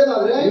ಬಾಯಿಗೆ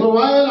ನುಡಿಯೋದಾದ್ರೆ ನಿಮ್ಮ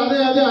வாயால் ಅದೇ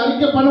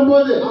அறிக்கை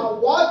பண்ணும்போது ಆ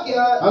ವಾಕ್ಯ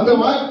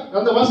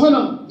அந்த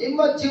வசனம்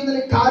ನಿಮ್ಮ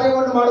ಜೀವನದಲ್ಲಿ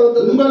ಕಾರ್ಯವನ್ನು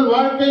ಮಾಡುವಂತದ್ದು உங்கள்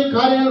வாழ்க்கையில்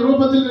காரியங்கள்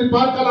ரூபத்தில் நீ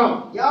பார்க்கலாம்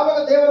ಯಾವಾಗ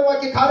ದೇವರ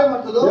ವಾಕ್ಯ ಕಾರ್ಯ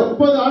ಮಾಡ್ತದೋ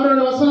எப்போது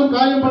ಆಂಡವருடைய வசனம்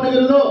காரியம்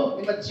பண்ணுகிறதோ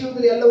ನಿಮ್ಮ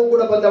ಜೀವನದಲ್ಲಿ ಎಲ್ಲವೂ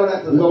ಕೂಡ ಬದಲಾವಣೆ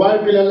ಆಗ್ತದೆ உங்க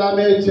வாழ்க்கையில்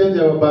எல்லாமே சேஞ்ச்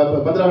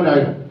ಬದಲಾವಣೆ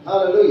ಆಗುತ್ತೆ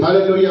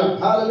ஹalleluya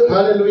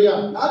ஹalleluya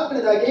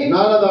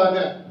நாலாவதாக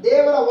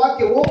ದೇವರ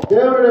ವಾಕ್ಯವು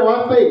தேவனுடைய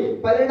வார்த்தை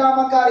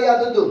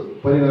ಪರಿಣಾಮಕಾರಿಯಾದದ್ದು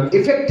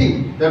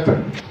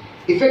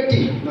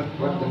ಇಫೆಕ್ಟಿವ್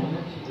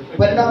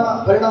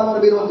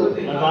ಪರಿಣಾಮವನ್ನು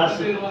ಬೀರುವಂತದ್ದು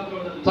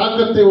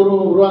தாக்கத்தை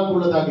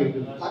உருவாக்குள்ளதாக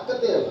இருக்குது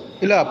ತಾಕತ್ತೆ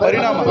ಇಲ್ಲ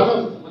ಪರಿಣಾಮ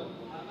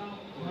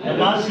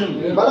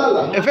ಬಲ ಅಲ್ಲ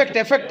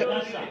ಎಫೆಕ್ಟ್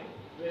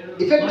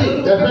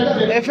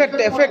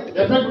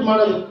ಎಫೆಕ್ಟ್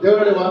ಮಾಡೋದು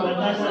ದೇವರ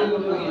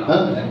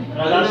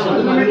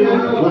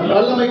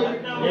வல்லமை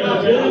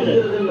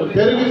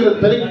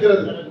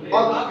பெருகுகிறது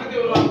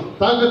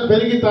தாக்கத்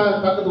பெருகி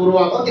தாக்கத்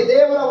உருவாகும். ಓಕೆ,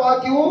 ದೇವರ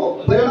ವಾಕ್ಯವು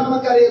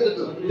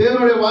ಪರಿಣಾಮಕಾರಿಯಾದದ್ದು.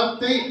 தேவனுடைய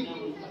வார்த்தை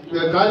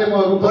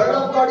ಕಾರ್ಯமாக word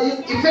of god is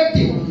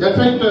effective.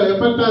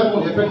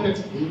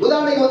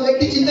 ಉದಾಹರಣೆಗೆ ಒಂದು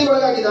ವ್ಯಕ್ತಿ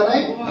ಚಿಂತೆಗೊಳಗಾಗಿದ್ದಾನೆ,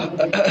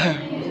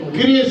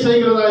 கிரியை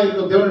செய்கிறதா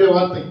இருக்கும் தேவனுடைய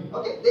வார்த்தை.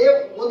 ಓಕೆ,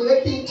 ಒಂದು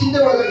ವ್ಯಕ್ತಿ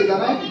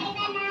ಚಿಂತೆಗೊಳಗಾಗಿದ್ದಾನೆ,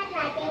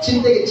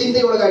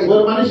 ಚಿಂತೆಗೊಳಗಾಗಿದ್ದಾನೆ.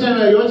 ஒரு மனுஷன்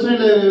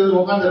யோசனையில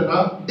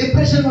உட்கார்ந்திருக்கான்,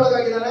 ಡಿಪ್ರೆಷನ್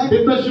ಒಳಗಾಗಿದ್ದಾನೆ,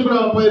 ಡಿಪ್ರೆಷನ್ ಕೂಡ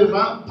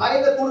போயிருக்கான்,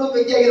 ಭಯದ ಕೂಡಿದ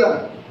ವ್ಯಕ್ತಿಯಾಗಿದ್ದಾನೆ,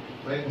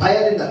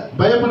 ಭಯದಿಂದ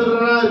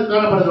பயப்படுகிறவனா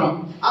காணப்படுகிறான்.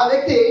 ಆ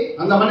ವ್ಯಕ್ತಿ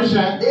அந்த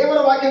மனுஷன் ದೇವರ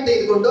ವಾಕ್ಯ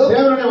ತೆಗೆದುಕೊಂಡು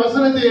தேவனுடைய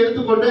வசனத்தை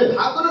எடுத்துக்கொண்டு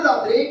ಹಗಲು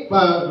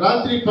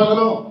ರಾತ್ರಿ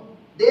பகலும்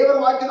ದೇವರ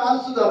ವಾಕ್ಯನ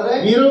ಆಲಿಸುವುದಾದ್ರೆ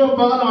இரவு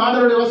பகலும்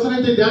ஆண்டவருடைய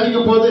வசனத்தை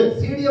தியானிக்கும் போது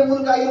ಸಿಡಿಯ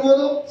ಮೂಲಕ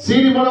ಆಗಿರಬಹುದು,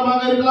 சிடி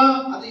மூலமாக இருக்கலாம்,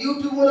 ಅದು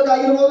ಯೂಟ್ಯೂಬ್ ಮೂಲಕ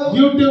ಆಗಿರಬಹುದು,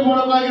 யூடியூப்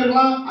மூலமாக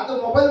இருக்கலாம், ಅದು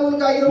ಮೊಬೈಲ್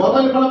ಮೂಲಕ ಆಗಿರಬಹುದು,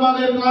 ಮೊಬೈಲ್ ಮೂಲமாக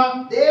இருக்கலாம்.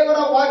 ದೇವರ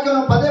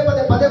ವಾಕ್ಯವನ್ನು ಪದೇ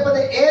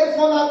ಪದೇ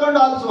ಏರ್ಫೋನ್ ಹಾಕೊಂಡು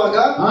ಆಲಿಸುವಾಗ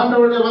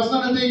ஆண்டவருடைய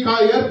வசனத்தை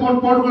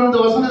ஏர்போன் போட்டுಕೊಂಡು அந்த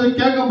வசனத்தை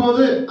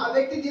கேட்கும்போது ಆ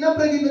ವ್ಯಕ್ತಿ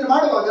ದಿನಪ್ರತಿದಿನ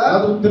ಮಾಡುವಾಗ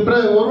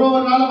ஒரு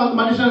நாளும் அந்த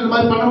மனுஷன் இந்த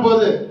மாதிரி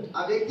பண்ணும்போது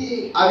ಆ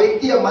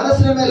ವ್ಯಕ್ತಿಯ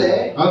ಮನಸ್ಸಿನ ಮೇಲೆ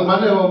அந்த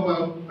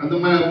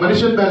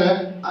மனுஷன் மேல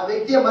ಆ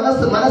ವ್ಯಕ್ತಿಯ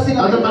ಮನಸ್ಸಿನ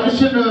அந்த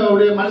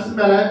மனுஷனுடைய மனசு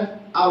மேல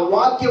ಆ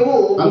ವಾಕ್ಯವು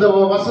அந்த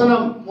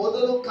வசனம்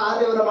ಮೊದಲು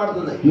ಕಾರ್ಯವನ್ನು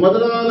ಮಾಡುತ್ತದೆ,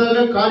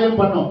 ಮೊದಲಾದಾಗ ಕಾರ್ಯ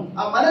பண்ணும்.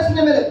 ಆ ಮನಸ್ಸಿನ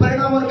ಮೇಲೆ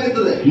ಪರಿಣಾಮವನ್ನು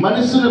ಬೀರುತ್ತದೆ,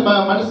 ಮನಸ್ಸಿನ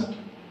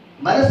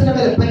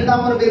ಮೇಲೆ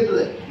ಪರಿಣಾಮವನ್ನು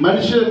ಬೀರುತ್ತದೆ,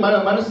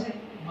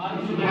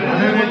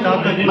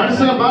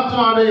 மனசுல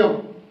மாற்றம் அடையும்.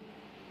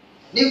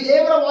 ನೀವು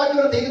ದೇವರ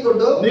ವಾಕ್ಯವನ್ನು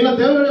ತೆಗೆದುಕೊಂಡು நீங்கள்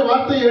தேவனுடைய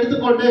வார்த்தையை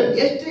எடுத்துக்கொண்டு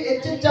ಎಷ್ಟು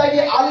ಹೆಚ್ಚೆಚ್ಚಾಗಿ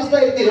ಆಲಿಸ್ತಾ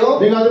ಇರ್ತೀರೋ,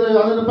 நீங்கள்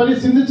ಅದನ್ನ பற்றி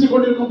சிந்திச்சு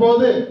கொண்டிருக்கும்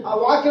போது ಆ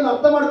ವಾಕ್ಯವನ್ನು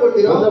ಅರ್ಥ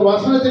ಮಾಡಿಕೊಳ್ತೀರೋ, அந்த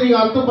வசனத்தை நீங்க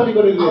அர்த்தம்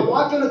பண்ணிக்கொள்வீங்க, ಆ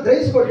ವಾಕ್ಯವನ್ನು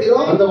ಗ್ರಹಿಸಿಕೊಳ್ತೀರೋ,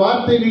 அந்த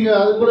வார்த்தை நீங்க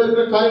அது கூட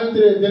இருக்கிற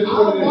காரியத்தை தெரிந்து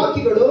கொள்வீங்க.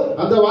 ವಾಕ್ಯಗಳು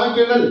அந்த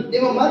வாக்கியங்கள்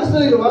ನಿಮ್ಮ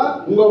ಮನಸ್ಸಿನಲ್ಲಿರುವ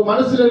உங்க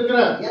மனசுல இருக்கிற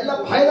ಎಲ್ಲ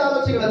ಭಯದ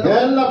ಆಲೋಚನೆಗಳನ್ನು,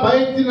 எல்லா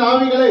பயத்தின்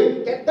ஆவிகளை,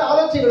 ಕೆಟ್ಟ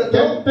ಆಲೋಚನೆಗಳನ್ನು,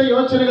 ಕೆಟ್ಟ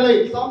ಯೋಚನೆகளை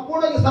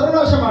ಸಂಪೂರ್ಣವಾಗಿ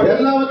ಸರ್ವನಾಶ ಮಾಡಿ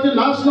எல்லாவற்றையும்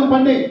நாசனம்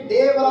பண்ணி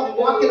ದೇವರ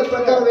ವಾಕ್ಯದ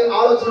ಪ್ರಕಾರವೇ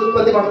ಆಲೋಚನೆ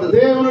ಉತ್ಪತ್ತಿ ಮಾಡುತ್ತದೆ.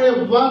 தேவனுடைய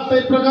வார்த்தை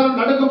பிரகாரம்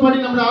நடக்கும்படி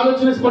நம்ம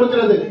ஆலோசனை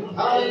கொடுக்கிறது.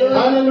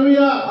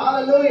 ஹalleluya,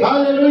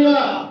 ஹalleluya.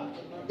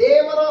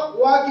 ದೇವರ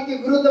ವಾಕ್ಯಕ್ಕೆ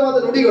ವಿರುದ್ಧವಾದ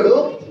ನುಡಿಗಳು,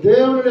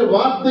 தேவனுடைய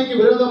வார்த்தைக்கு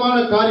விரோதமான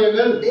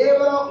காரியங்கள்,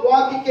 ದೇವರ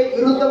ವಾಕ್ಯಕ್ಕೆ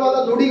ವಿರುದ್ಧವಾದ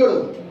ನುಡಿಗಳು,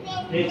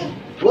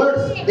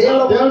 ವರ್ಡ್ಸ್,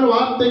 ದೇವರ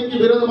வார்த்தைக்கு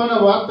விரோதமான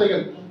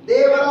வார்த்தைகள்,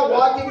 ದೇವರ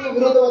ವಾಕ್ಯಕ್ಕೆ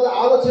ವಿರುದ್ಧವಾದ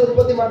ಆಲೋಚನೆ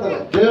ಉತ್ಪತ್ತಿ ಮಾಡ್ತವೆ.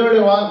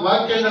 தேவனுடைய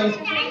வாக்கியங்கள்,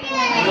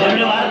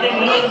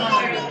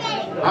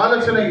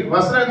 ஆலோசனை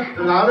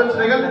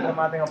ஆலோசனைகள்,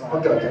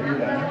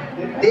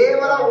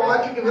 ದೇವರ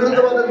ವಾಕ್ಯಕ್ಕೆ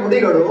ವಿರುದ್ಧವಾದ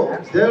ನುಡಿಗಳು,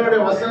 தேவனுடைய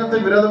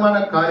வசனத்துக்கு விரோதமான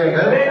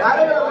காரியங்கள்,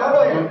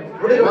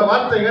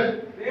 வார்த்தைகள்,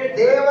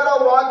 ದೇವರ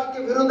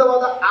ವಾಕ್ಯಕ್ಕೆ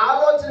ವಿರುದ್ಧವಾದ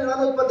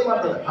ಆಲೋಚನೆಗಳನ್ನು ಉತ್ಪತ್ತಿ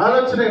ಮಾಡ್ತವೆ.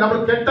 ஆலோசனை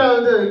நமக்கு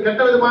கெட்ட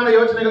விதமான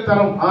யோசனைகள்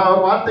தரும்.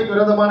 வார்த்தைக்கு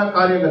விரோதமான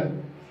காரியங்கள்,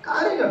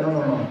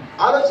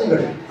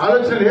 ஆலோசனைகள்,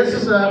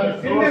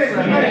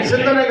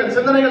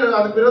 சிந்தனைகள்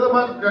அதுக்கு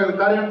விரோதமான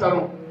காரியம்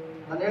தரும்.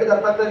 ನಾನು ಹೇಳಿದ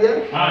ಅರ್ಥ ಆಗ್ತಾ ಇದೆಯಾ?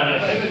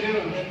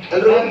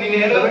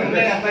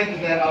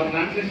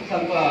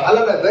 ಅಲ್ಲ,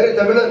 ಬೇರೆ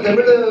ತಮಿಳು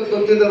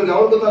ಗೊತ್ತಿದ್ದವ್ರಿಗೆ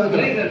ಅವ್ರು ಗೊತ್ತಾಗುತ್ತೆ.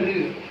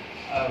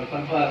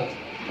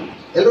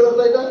 ಎಲ್ಲರೂ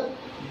ಅರ್ಥ ಆಯ್ತಾ?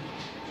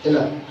 ಇಲ್ಲ.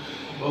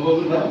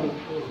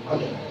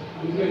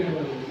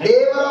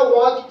 ದೇವರ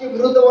ವಾಕ್ಯಕ್ಕೆ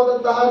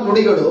ವಿರುದ್ಧವಾದಂತಹ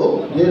ನುಡಿಗಳು,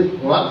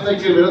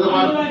 வார்த்தைக்கு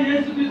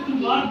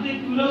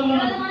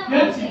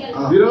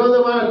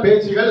விரோதமான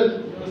பேச்சுகள்,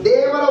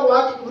 ದೇವರ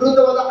ವಾಕ್ಯಕ್ಕೆ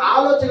ವಿರುದ್ಧವಾದ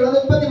ಆಲೋಚನೆಗಳನ್ನು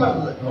ಉತ್ಪತ್ತಿ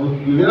ಮಾಡ್ತದೆ.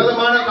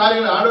 விரோதமான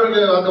காரியங்கள், ஆண்டவருக்கு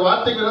அந்த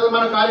வார்த்தைக்கு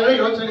விரோதமான காரியங்களை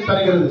யோசனை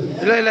தருகிறது.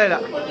 இல்ல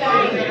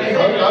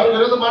அவர்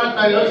விரோதமான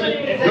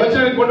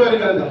யோசனை கொண்டு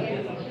வருகிறது.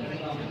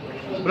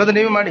 ಬ್ರದರ್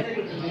ನೀವೇ ಮಾಡಿ.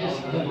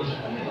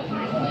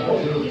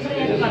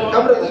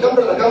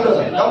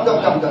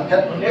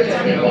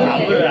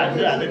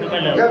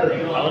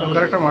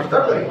 ಕರೆಕ್ಟ್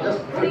ಮಾಡ್ತಾರೆ.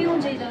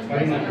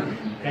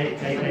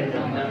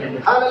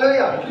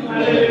 Hallelujah.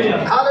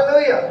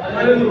 Hallelujah.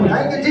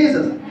 Thank you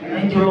Jesus.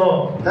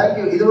 Thank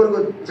you. ಇದುವರೆಗೂ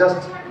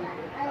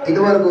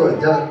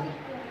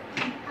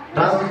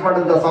ಟ್ರಾನ್ಸ್ಲೇಟ್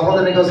ಮಾಡಿದ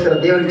ಸಹೋದರನಿಗೋಸ್ಕರ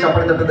ದೇವರಿಗೆ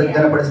ಚಪ್ಪಾಳೆ ತಟ್ಟದ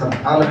ಜ್ಞಾನಪಡಿಸೋಣ.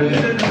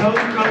 Hallelujah.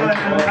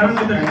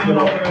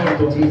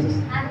 Jesus.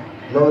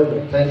 Lord,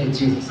 thank you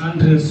Jesus.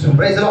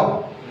 Praise the Lord.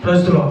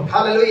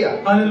 Hallelujah.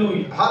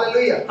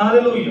 Hallelujah.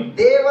 Hallelujah.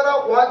 ದೇವರ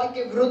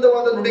ವಾಕ್ಯಕ್ಕೆ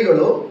ವಿರುದ್ಧವಾದ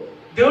ನುಡಿಗಳು,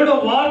 ದೇವರ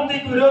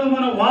ವಾರ್ತೆಗೆ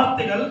ವಿರೋಧமான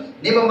வார்த்தைகள்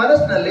ನಿಮ್ಮ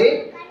ಮನಸ್ಸಿನಲ್ಲಿ,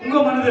 உங்க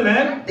மனதிலே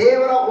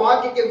ದೇವರ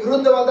ವಾಕ್ಯಕ್ಕೆ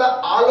ವಿರುದ್ಧವಾದ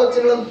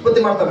ಆಲೋಚನೆಗಳನ್ನು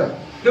ಉತ್ಪತ್ತಿ ಮಾಡ್ತವೆ.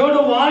 தேவட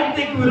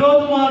வார்த்தைக்கு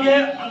விரோதமாக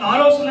அந்த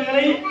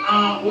ஆலோசனைகளை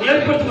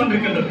ஏற்படுத்திக்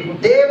கொண்டிருக்கின்றது.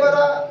 ದೇವರ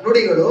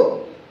ನುಡಿಗಳು,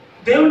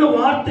 தேவட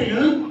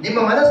வார்த்தைகள் ನಿಮ್ಮ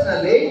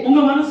ಮನಸ್ಸಿನಲ್ಲಿ, உங்க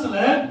மனசுல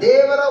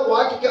ದೇವರ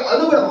ವಾಕ್ಯಕ್ಕೆ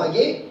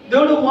ಅನುಗುಣವಾಗಿ,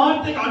 தேவட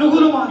வார்த்தைக்கு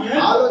ಅನುಗುಣವಾಗಿ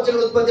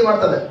ಆಲೋಚನೆಗಳು ಉತ್ಪತ್ತಿ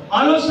ಮಾಡ್ತವೆ.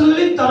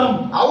 ஆலோசனைகளை தரும்.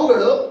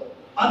 ಅವುಗಳು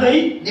அதை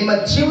ನಿಮ್ಮ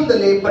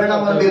ಜೀವನದಲ್ಲಿ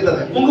ಪರಿಣಾಮ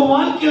ಬೀರುತ್ತವೆ. உங்க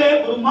வாழ்க்கையில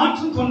ஒரு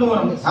மாற்றம் கொண்டு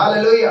வரும்.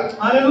 Hallelujah.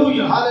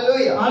 Hallelujah.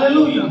 Hallelujah.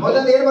 Hallelujah.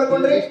 ಮೊದಲು ಏನು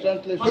ಬರ್ಕೊಂಡ್ರಿ?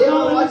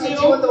 ದೇವರ ವಾಕ್ಯ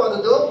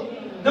ಜೀವಂತವಾದದ್ದು,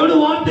 தேவட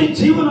வார்த்தை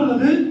ஜீவன்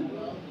உள்ளது.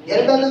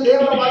 ಎರಡನೇದು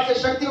ದೇವರ ವಾಕ್ಯ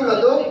ಶಕ್ತಿ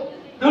ಉಳ್ಳದು,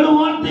 தேவட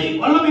வார்த்தை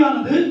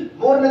வல்லமையானது.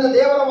 ಮೂರನೇದು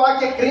ದೇವರ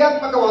ವಾಕ್ಯ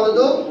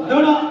ಕ್ರಿಯಾತ್ಮಕವಾದದ್ದು,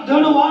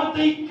 தேவட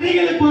வார்த்தை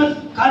கிரியைகளுக்குள்ள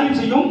காரியம்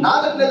செய்யும்.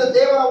 ನಾಲ್ಕನೇದು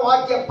ದೇವರ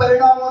ವಾಕ್ಯ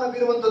ಪರಿಣಾಮವನ್ನು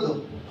ಬೀರುವಂತದ್ದು.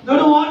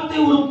 தேவனுடைய வார்த்தை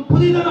ஒரு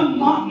புதிதான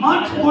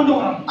மாற்றம் கொண்டு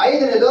வரும்.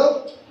 ಐದನೇದು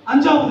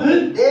அஞ்சாவது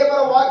ದೇವರ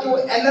ವಾಕ್ಯವು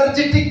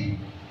ಎನರ್ಜೆಟಿಕ್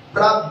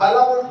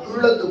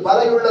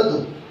ಬಲವುಳ್ಳದ್ದು.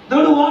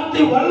 தேவனுடைய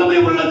வார்த்தை வல்லமை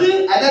உள்ளது,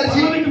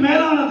 வல்லமைக்கு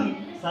மேலானது,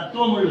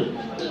 சத்துவம்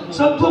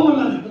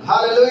உள்ளது.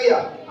 ஹalleluya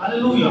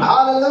ஹalleluya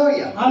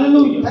ஹalleluya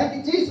ஹalleluya. Thank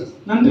you Jesus.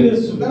 நன்றி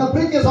இயேசு. ನನ್ನ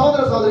ಪ್ರೀತಿಯ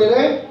ಸಹೋದರ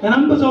ಸಹೋದರಿಯರೇ, ನನ್ನ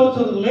ಅன்பು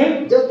ಸಹೋದರರೇ,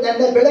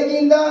 ನೆನ್ನೆ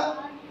ಬೆಳಗ್ಗೆಯಿಂದ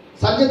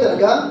ಸಂಜೆ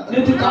ತನಕ,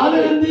 நேற்று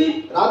காலையிலிருந்து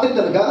ರಾತ್ರಿ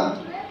ತನಕ,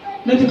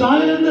 நேற்று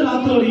காலையிலிருந்து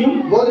ராத்திரி வரையும்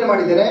ಬೋಧನೆ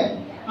ಮಾಡಿದ್ದೇನೆ.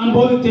 ನಾನು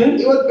ಬೋಧಿಸ್ತೇನೆ.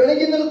 ಇವತ್ತು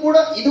ಬೆಳಗ್ಗೆಯಿಂದಲೂ ಕೂಡ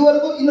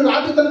ಇದುವರೆಗೂ ಇನ್ನು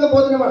ರಾತ್ರಿ ತನಕ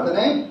ಬೋಧನೆ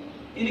ಮಾಡ್ತೇನೆ.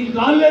 இன்னைக்கு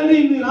காலையிலிருந்து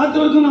இந்த ராத்திரி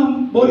வரைக்கும் நான்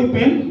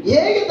போதிப்பேன்.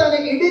 ಹೇಗೆ ತಾನೇ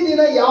ಇಡೀ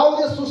ದಿನ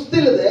ಯಾವುದೇ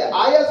ಸುಸ್ತಿಲ್ಲದೆ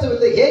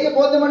ಆಯಾಸವಿಲ್ಲದೆ ಹೇಗೆ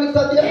ಬೋಧನೆ ಮಾಡಲಿಕ್ಕೆ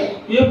ಸಾಧ್ಯ?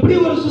 எப்படி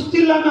ஒரு சுஸ்தி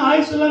இல்லாம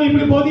ஆயுசு இல்லாம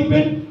எப்படி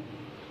போதிப்பேன்?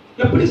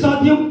 எப்படி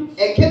சாத்தியம்?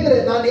 ಯಾಕೆಂದ್ರೆ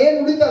ನಾನು ಏನು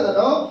ನುಡಿತಾ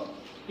ಇದ್ದಾನೋ,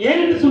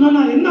 ஏனென்று சொன்னா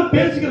நான் என்ன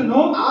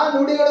பேசுகிறேனோ ಆ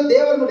ನುಡಿಗಳು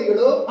ದೇವರ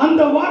ನುಡಿಗಳು.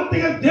 அந்த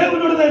வார்த்தைகள்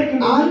தேவனோடதா ಆ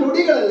இருக்கின்றன.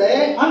 ನುಡಿಗಳಲ್ಲೇ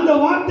அந்த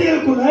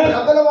வார்த்தைகளுக்குள்ள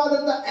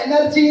ಪ್ರಬಲವಾದಂತ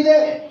ಎನರ್ಜಿ ಇದೆ.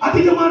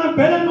 அதிகமான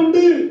பலன்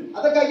உண்டு.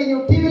 ಅದಕ್ಕಾಗಿ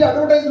ನೀವು ಟಿವಿಲಿ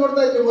ಅಡ್ವರ್ಟೈಸ್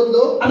ನೋಡ್ತಾ ಇದ್ರಿ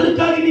ಮೊದಲು.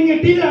 ಅದಕ್ಕಾಗಿ நீங்க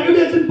டிவி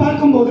அட்வர்டைஸ்மென்ட்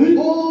பார்க்கும்போது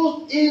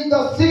Boost is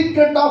the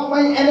secret of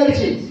my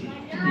energy.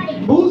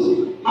 Boost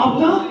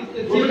அப்பா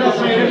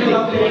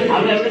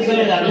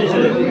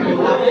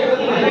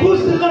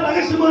பூஸ்ட் இல்ல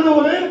ரகசியமான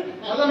ஒரு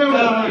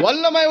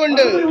வல்லமை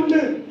உண்டு.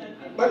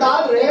 ಬಟ್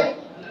ಆದ್ರೆ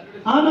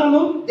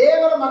ஆனாலும்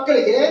ದೇವರ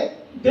ಮಕ್ಕಳಿಗೆ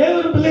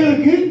தேவர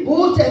பிள்ளைகளுக்கு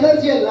ಬೂಸ್ಟ್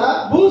ಎನರ್ಜಿ ಅಲ್ಲ,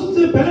 பூஸ்ட்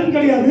பலன்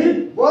கிடையாது.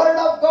 Word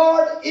of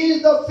god is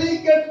the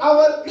secret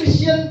hour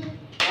Christian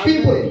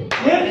people.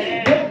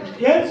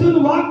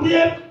 இயேசுவின்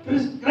வார்த்தையே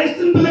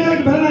கிறிஸ்தன்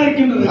பிள்ளைகளுக்கு பலனா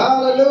இருக்கின்றது.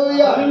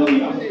 Hallelujah.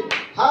 Hallelujah.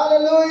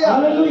 Hallelujah.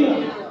 Hallelujah.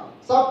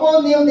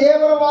 Suppose ನೀವು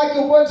ದೇವರ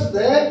ವಾಕ್ಯ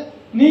ಉಪಯೋಗಿಸಿದ್ರೆ,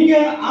 நீங்க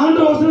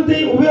ஆண்டவர் வசனத்தை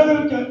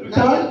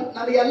உபயோகித்தால்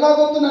ನನಗೆಲ್ಲ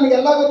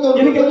ಗೊತ್ತು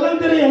எனக்கு எல்லாம்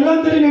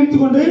தெரியும்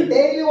நினைத்துக்கொண்டு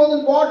ಡೈಲಿ ಒಂದು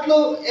ಬಾಟ್ಲು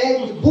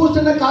ಬೂಸ್ಟ್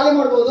ಅನ್ನ ಖಾಲಿ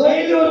ಮಾಡಬಹುದು.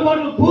 டெய்லி ஒரு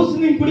பாட்டில் பூஸ்ட்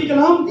நீங்க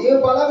குடிக்கலாம். ನೀವು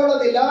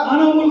ಬಲಗೊಳ್ಳೋದಿಲ್ಲ.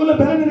 ஆனா உங்களுக்குள்ள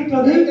பலன்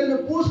இருக்காது.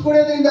 ಬೂಸ್ಟ್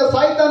ಕುಡಿಯೋದ್ರಿಂದ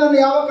ಸೈತಾನನು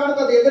ಯಾವ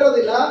ಕಾರಣಕ್ಕೂ ಅದು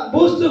ಎದುರೋದಿಲ್ಲ.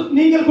 பூஸ்ட்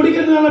நீங்கள்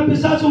குடிக்கிறதுனால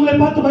பிசாசு உங்களை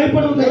பார்த்து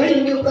பயப்படுவதில்லை.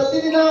 ನೀವು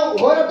ಪ್ರತಿದಿನ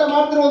ಹೋರಾಟ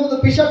ಮಾಡ್ತಿರೋ ಒಂದು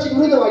ಪಿಶಾಚಿಗೆ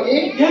ವಿರುದ್ಧವಾಗಿ.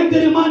 ஏன்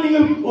தெரியுமா?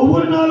 நீங்கள்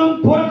ஒவ்வொரு நாளும்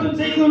போராட்டம்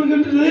செய்து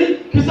கொண்டிருக்கிறது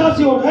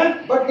பிசாசியோட.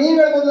 ಬಟ್ ನೀವು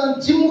ಹೇಳ್ಬೋದು, ನಾನು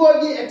ಜಿಮ್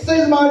ಹೋಗಿ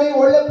ಎಕ್ಸರ್ಸೈಸ್ ಮಾಡಿ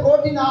ಒಳ್ಳೆ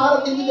ಪ್ರೋಟೀನ್ ಆಹಾರ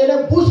ತಿಂದಿದ್ದೇನೆ,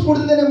 ಬೂಸ್ಟ್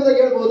ಕುಡಿದಿದ್ದೇನೆ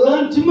ಎಂಬುದಾಗಿ ಹೇಳ್ಬೋದು.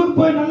 நான் ஜிம்முக்கு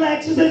போய் நல்லா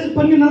எக்சர்சைஸ்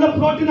பண்ணி நல்ல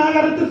புரோட்டீன்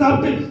ஆகாரத்தை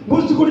சாப்பிட்டு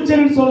பூஸ்ட்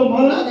குடிச்சேன்னு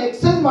சொல்லும்போது, ನಾನು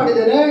ಎಕ್ಸರ್ಸೈಸ್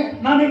ಮಾಡಿದ್ದೇನೆ,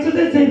 நான்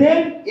எக்சர்சைஸ்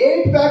செய்தேன்.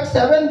 8 ಪ್ಯಾಕ್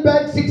 7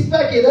 ಪ್ಯಾಕ್ 6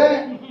 ಪ್ಯಾಕ್ ಇದೆ,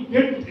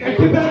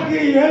 8 பேக்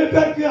 7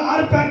 பேக்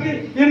 6 பேக்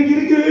எனக்கு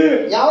இருக்கு.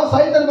 ಯಾವ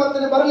ಸೈತಾನ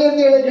ಬರ್ತಾನೆ ಬರಲಿ ಅಂತ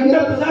ಹೇಳಿ எந்த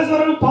பிசாசு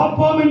வரணும்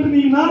பாப்போம் என்று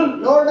நீங்கள்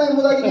ನೋಡೋಣ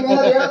ಎಂಬುದಾಗಿ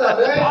ನೀವೇನಾದ್ರು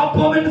ಹೇಳ್ತಾರೆ,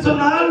 பாப்போம் என்று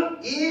சொன்னால்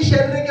ಈ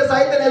ಶರೀರಕ್ಕೆ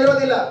ಸೈತಾನ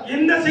ಎದುರೋದಿಲ್ಲ.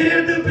 இந்த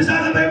சரீரத்துக்கு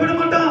பிசாசு பயப்பட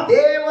மாட்டான்.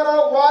 ದೇವರ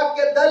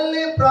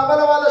ವಾಕ್ಯದಲ್ಲಿ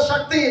ಪ್ರಬಲವಾದ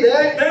ಶಕ್ತಿ ಇದೆ.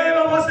 தேவ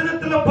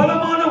வசனத்துல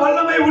பலமான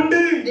வல்லமை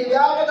உண்டு. ನೀವು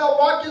ಯಾವಾಗ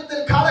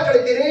ವಾಕ್ಯದಲ್ಲಿ ಕಾಲ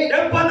ಕಳಿತೀರಿ,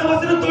 எப்ப அந்த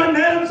வசனத்தோட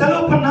நேரம்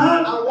செலவு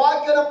பண்ணால், ಆ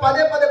ವಾಕ್ಯನ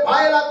ಪದೇ ಪದೇ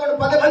ಬಾಯಲ್ಲಿ ಹಾಕೊಂಡು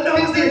ಪದೇ அந்த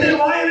ಪದೇ வசனத்தை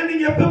வாயில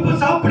நீங்க எப்ப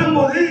சாப்பிடும்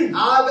போது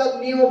ಆಗ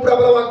ನೀವು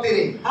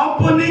ಪ್ರಬಲವಾಗ್ತೀರಿ.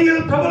 அப்போ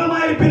நீங்கள்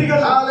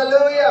பிரபலமாயிருப்பீர்கள்.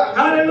 Hallelujah.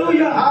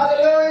 Hallelujah.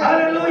 Hallelujah.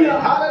 Hallelujah.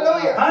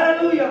 Hallelujah.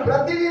 Hallelujah.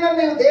 ಪ್ರತಿದಿನ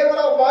ನೀವು ದೇವರ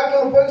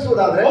ವಾಕ್ಯವನ್ನು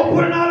ಉಪಯೋಗಿಸುವುದಾದ್ರೆ,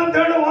 ஒவ்வொரு நாளும்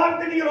தேவனுடைய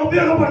வார்த்தை நீங்கள்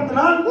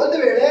உபயோகப்படுத்தினால், ಒಂದು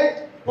ವೇಳೆ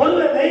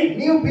ஒருவேளை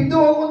ನೀವು ಬಿದ್ದು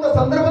ಹೋಗುವಂತ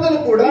ಸಂದರ್ಭದಲ್ಲೂ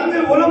ಕೂಡ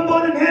நீங்கள்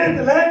உலம்போದ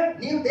நேரத்துல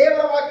ನೀವು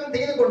ದೇವರ ವಾಕ್ಯವನ್ನು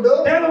ತೆಗೆದುಕೊಂಡು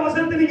தேவ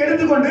வசனத்தை நீங்க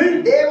எடுத்துக்கொண்டு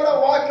ದೇವರ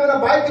ವಾಕ್ಯವನ್ನು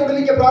ಬಾಯಿ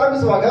ಬಿಡಲಿಕ್ಕೆ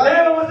ಪ್ರಾರಂಭಿಸುವಾಗ,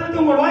 தேவ வசனத்தை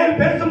உங்கள் வாயில்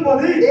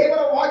பேசும்போது,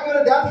 ದೇವರ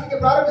ವಾಕ್ಯವನ್ನು ಧ್ಯಾನಿಸಲಿಕ್ಕೆ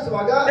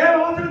ಪ್ರಾರಂಭಿಸುವಾಗ, தேவ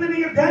வசனத்தை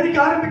நீங்கள் தியானிக்க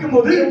ஆரம்பிக்கும்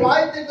போது, ನೀವು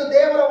ಬಾಯಿ ತೆಗೆದು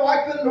ದೇವರ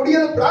ವಾಕ್ಯವನ್ನು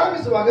ನುಡಿಯಲು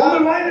ಪ್ರಾರಂಭಿಸುವಾಗ,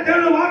 உங்கள் வாயில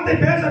தேவனுடைய வார்த்தை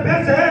பேச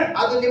பேச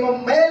ಅದು ನಿಮ್ಮ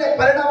ಮೇಲೆ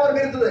ಪರಿಣಾಮವನ್ನು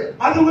ಬೀರುತ್ತದೆ.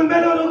 அது உங்கள்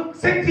மேல ஒரு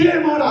சக்தியை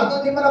மாறும்.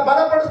 ಅದು ನಿಮ್ಮನ್ನು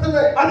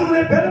ಬಲಪಡಿಸುತ್ತದೆ. அது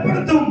உங்களை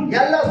பலப்படுத்தும்.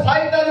 ಎಲ್ಲ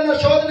ಸೈತಾನನ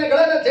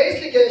ಶೋಧನೆಗಳನ್ನು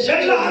ಜಯಿಸಲಿಕ್ಕೆ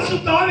எல்லா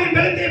அசுத்தாவின்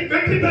பலத்தையும்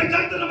வெற்றி பெற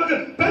கர்த்தர் நமக்கு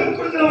பலன்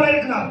கொடுக்கிறவராய்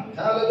இருக்கிறார்.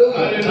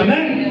 Hallelujah.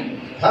 Amen.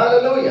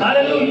 Hallelujah.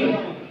 Hallelujah.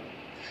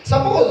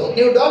 Suppose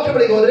ನೀವು ಡಾಕ್ಟರ್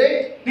ಬಳಿಗೆ ಹೋದ್ರೆ,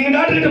 நீங்க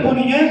டாக்டர் கிட்ட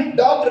போனீங்க,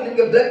 ಡಾಕ್ಟರ್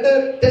ನಿಮಗೆ ಬ್ಲಡ್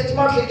ಟೆಸ್ಟ್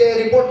ಮಾಡಿಸಲಿಕ್ಕೆ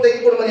ರಿಪೋರ್ಟ್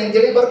ತೆಗೆದುಕೊಂಡು ಬನ್ನಿ ಅಂತ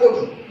ಹೇಳಿ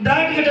ಬರ್ಕೊಟ್ರು.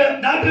 டாக்டர்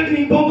கிட்ட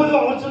நீங்க போகும்போது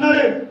அவர்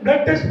சொன்னாரு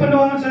பிளட் டெஸ்ட்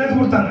பண்ணுவாங்கன்னு சொல்லி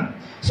கொடுத்தாங்க.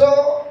 ಸೊ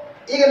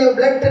ಈಗ ನೀವು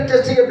ಬ್ಲಡ್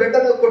ಟೆಸ್ಟಿಗೆ ಬ್ಲಡ್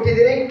ಅನ್ನು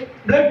ಕೊಟ್ಟಿದ್ದೀರಿ,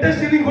 பிளட்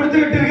டெஸ்ட் நீங்க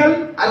கொடுத்து விட்டீர்கள்.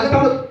 ಅಲ್ಲಿ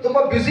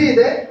ತುಂಬಾ ಬ್ಯುಸಿ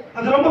ಇದೆ,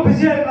 அது ரொம்ப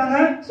பிஸியா இருக்காங்க.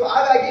 ಸೊ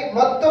ಹಾಗಾಗಿ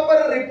ಮತ್ತೊಬ್ಬರ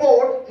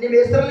ರಿಪೋರ್ಟ್ ನಿಮ್ಮ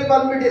ಹೆಸರಲ್ಲಿ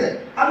ಬಂದ್ಬಿಟ್ಟಿದೆ.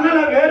 அதனால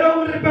வேற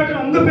ஒரு ரிப்போர்ட்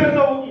உங்க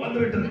பேர்ல வந்து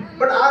விட்டது.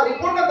 ಬಟ್ ಆ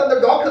ರಿಪೋರ್ಟ್ ನ ತಂದು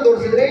ಡಾಕ್ಟರ್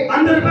ತೋರಿಸಿದ್ರಿ,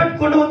 அந்த ரிப்போர்ட்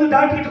கொண்டு வந்து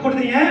டாக்டர் கிட்ட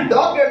கொடுத்தீங்க.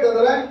 ಡಾಕ್ಟರ್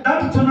ಹೇಳ್ತಾರೆ,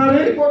 டாக்டர் சொன்னாரு,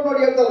 ರಿಪೋರ್ಟ್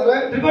ನೋಡಿ ಹೇಳ್ತಾರೆ,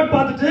 ரிப்போர்ட்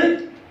பார்த்துட்டு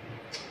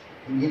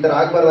ಈ ತರ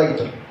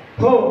ಆಗಬಾರ್ದಾಗಿತ್ತು,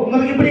 ஓ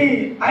உங்களுக்கு இப்படி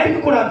ஆயிருக்க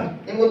கூடாது,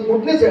 ನಿಮ್ಗೊಂದು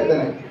ಗುಡ್ ನ್ಯೂಸ್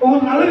ಹೇಳ್ತೇನೆ,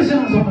 உங்களுக்கு நல்ல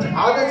விஷயம் நான் சொல்றேன்.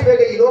 ಆದಷ್ಟು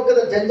ಬೇಗ ಈ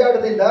ಲೋಕದ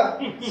ಜಂಜಾಟದಿಂದ,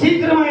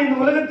 சீக்கிரமா இந்த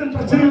உலகத்தின்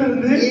பிரச்சனையில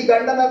இருந்து, ಈ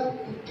ಗಂಡನ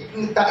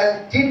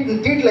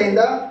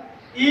ಕೀಟ್ಲೆಯಿಂದ,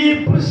 ಈ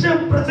ಪುರುಷ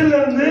ಪ್ರಚನೆயில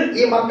இருந்து,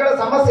 ಈ ಮಕ್ಕಳ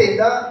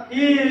ಸಮಸ್ಯೆಯಿಂದ,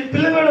 ಈ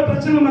ಪಿల్లಗಳ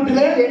ಪ್ರಚನೆ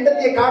ಮಧ್ಯೆ,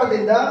 ಹೆಂಡತಿಯ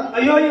ಕಾರಣದಿಂದ,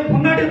 ஐயோ என்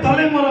பொண்டாட்டி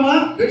தொலை மூலமா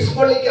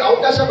ಬಿಡಿಸ್ಕೊಳ್ಳಿಕ್ಕೆ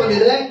ಅವಕಾಶ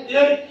ಬಂದಿದೆ.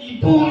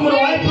 இப்போ உங்களுக்கு ஒரு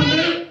வாய்ப்பு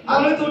வந்து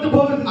உலகத்தை விட்டு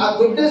போகுது. ಆ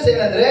ಗುಡ್ ನ್ಯೂಸ್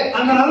ಏನಂದ್ರೆ,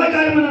 அந்த நல்ல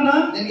காரியம் என்னன்னா,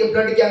 ನಿಮಗೆ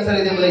ಬ್ಲಡ್ ಕ್ಯಾನ್ಸರ್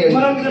ಇದೆ ಎಂಬುದಾಗಿ ಹೇಳಿ.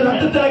 உங்களுக்கு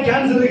ரத்தத்துல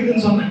கேன்சர்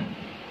இருக்குன்னு சொன்னேன்.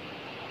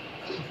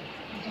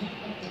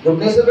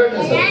 Good news bad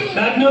news?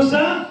 Bad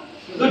நியூஸா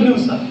good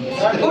நியூஸா?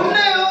 Good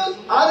news.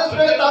 ಆದಷ್ಟು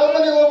ಬೇಗ ತಾವು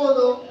ಮನೆಗೆ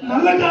ಹೋಗ್ಬೋದು.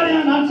 நல்ல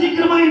காரியம், நான்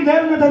சீக்கிரமா என்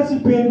தேவனை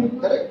தரிசிப்பேன்.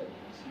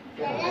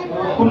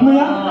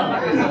 உண்மையா?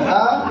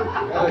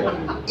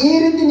 ಈ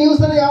ರೀತಿ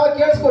ನ್ಯೂಸ್ ಅನ್ನು ಯಾವಾಗ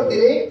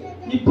ಕೇಳಿಸ್ಕೊಳ್ತೀರಿ,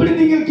 இப்படி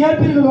நீங்கள்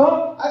கேட்பீர்களோ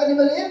ಆಗ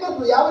ನಿಮ್ಮಲ್ಲಿ ಏನ್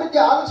ಬರ್ತದೆ, ಯಾವ ರೀತಿ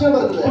ಆಲೋಚನೆ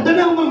ಬರ್ತದೆ?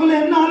 உடனே உங்களுக்குள்ள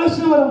என்ன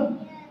ஆலோசனை வரும்?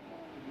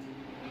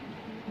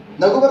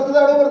 ನಗು ಬರ್ತದ,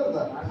 ಅಳು ಬರ್ತದ?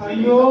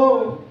 ஐயோ,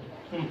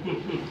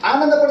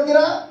 ಆನಂದ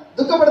ಪಡ್ತೀರಾ,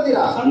 ದುಃಖ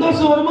ಪಡ್ತೀರಾ?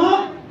 சந்தோஷம் வருமா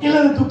இல்ல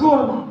துக்கம்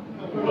வருமா?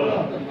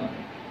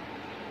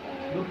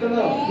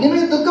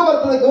 ನಿಮಗೆ ದುಃಖ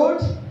ಬರ್ತದೆ,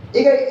 ಗುಡ್.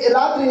 ಈಗ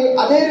ರಾತ್ರಿ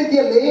ಅದೇ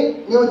ರೀತಿಯಲ್ಲಿ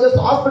ನೀವು ಜಸ್ಟ್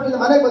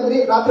ಹಾಸ್ಪಿಟಲ್ ಮನೆಗೆ ಬಂದ್ರಿ,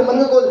 ರಾತ್ರಿ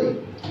ಮನೆಗೆ ಹೋದ್ರಿ,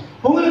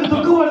 உங்களுக்கு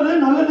துக்கம் வருது,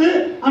 நல்லது.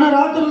 ஆனா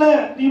ராத்திரில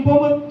நீங்க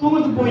போகும்போது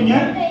தூங்கறதுக்கு போவீங்க,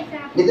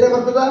 ನಿದ್ರೆ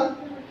ಬರ್ತದ?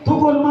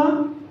 தூக்கம் வருமா?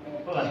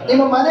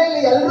 ನಿಮ್ಮ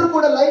ಮನೆಯಲ್ಲಿ ಎಲ್ಲರೂ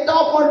ಕೂಡ ಲೈಟ್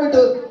ಆಫ್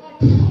ಮಾಡ್ಬಿಟ್ಟು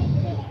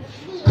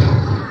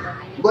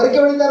ಗೊರಕೆ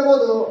ಹೊಡಿತಾ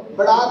ಇರ್ಬೋದು,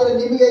 ಬಟ್ ಆದ್ರೆ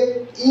ನಿಮಗೆ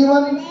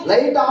ಈವನ್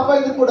ಲೈಟ್ ಆಫ್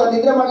ಆಗಿದ್ರು ಕೂಡ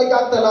ನಿದ್ರೆ ಮಾಡ್ಲಿಕ್ಕೆ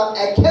ಆಗ್ತಲ್ಲ.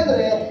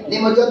 ಯಾಕೆಂದ್ರೆ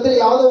ನಿಮ್ಮ ಜೊತೆ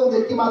ಯಾವುದೋ ಒಂದು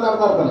ವ್ಯಕ್ತಿ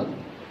ಮಾತಾಡ್ತಾ ಇರ್ತಾನೆ.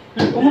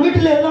 உங்க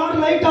வீட்டுல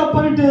எல்லாரும் லைட் ஆஃப்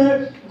பண்ணிட்டு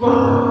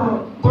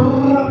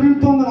அப்படின்னு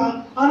தூங்குறான்,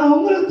 ஆனா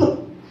உங்களுக்கு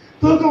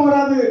தூக்கம்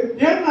வராது.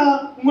 ஏன்னா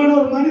உங்களோட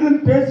ஒரு மனிதன்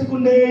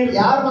பேசிக்கொண்டே.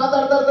 யார்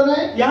ಮಾತಾಡ್ತಾ ಇರ್ತಾನೆ?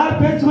 யார்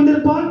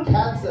பேசிக்கொண்டிருப்பான்?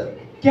 ಕ್ಯಾನ್ಸರ್.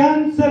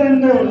 கேன்சர்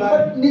என்று.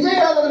 ನಿಜ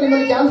ಹೇಳೋದಾದ್ರೆ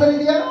ನಿಮ್ಮಲ್ಲಿ ಕ್ಯಾನ್ಸರ್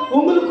ಇದೆಯಾ?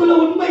 உங்களுக்குள்ள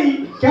உண்மை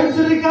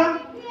கேன்சர் இருக்கா?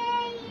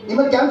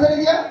 ನಿಮ್ಮಲ್ಲಿ ಕ್ಯಾನ್ಸರ್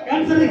ಇದೆಯಾ?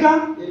 கேன்சர் இருக்கா?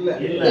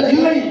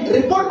 இல்லை.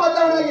 ರಿಪೋರ್ಟ್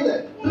ಬದಲಾವಣೆ ಆಗಿದೆ.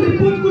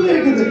 ರಿಪೋರ್ಟ್ ಕುள்ள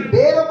இருக்குது.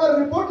 ಬೇರೊಬ್ಬರ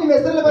ರಿಪೋರ್ಟ್ ನಿಮ್ಮ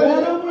ಹೆಸರಲ್ಲಿ ಬರುತ್ತೆ.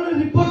 ಬೇರೊಬ್ಬರ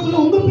ರಿಪೋರ್ಟ್ ಕುள்ள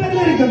உங்க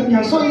பேர்ல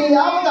இருக்குது. ಸೋ ನೀವು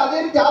ಯಾವಾಗ ಅದೇ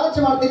ರೀತಿ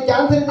ಆಲೋಚನೆ ಮಾಡ್ತೀರಿ,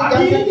 ಕ್ಯಾನ್ಸರ್ ಇದೆ,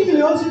 ಕ್ಯಾನ್ಸರ್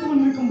நீங்கள் யோசித்து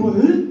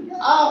கொண்டிருக்கும்போது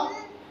ಆ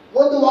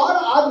ಒಂದು ವಾರ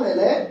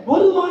ಆದ್ಮೇಲೆ,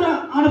 ஒரு வார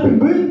ಆದ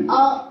பின்பு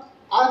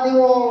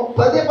ನೀವು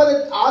ಪದೇ ಪದೇ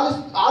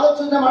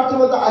ಆಲೋಚನೆ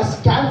ಮಾಡ್ತಿರುವಂತ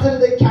ಕ್ಯಾನ್ಸರ್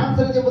ಇದೆ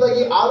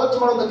ಎಂಬುದಾಗಿ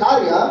ಆಲೋಚನೆ ಮಾಡುವಂತ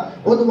ಕಾರ್ಯ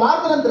ಒಂದು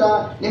ವಾರದ ನಂತರ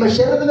ನಿಮ್ಮ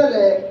ಶರೀರದ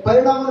ಮೇಲೆ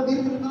ಪರಿಣಾಮವನ್ನು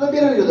ಬೀರುತ್ತಿರುತ್ತದೆ,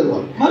 ಬೀರಲಿರುವುದಿಲ್ಲ.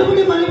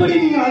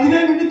 மறுபடியும் நீங்கள்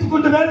அதுவே நினைத்துக்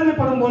கொண்டு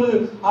வேதனைப்படும் போது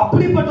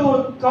அப்படிப்பட்ட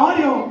ஒரு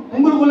காரியம்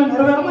உங்களுக்குள்ள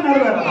நிறைவேறுமா?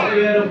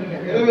 நிறைவேறும்.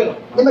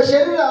 ನಿಮ್ಮ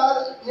ಶರೀರ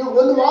ನೀವು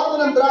ಒಂದು ವಾರದ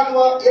ನಂತರ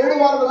ಅಥವಾ 2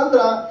 ವಾರದ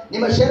ನಂತರ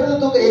ನಿಮ್ಮ ಶರೀರದ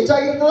ತೂಕ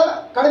ಹೆಚ್ಚಾಗಿರ್ತದ,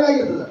 ಕಡಿಮೆ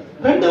ಆಗಿರ್ತದ?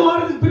 2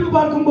 வாரத்துக்கு பின்பு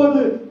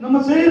பார்க்கும்போது நம்ம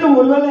சரீரம்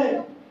ஒருவேளை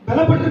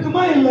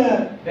பலப்பட்டிருக்குமா இல்ல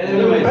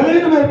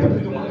பலவீனமா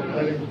ஏற்பட்டிருக்குமா?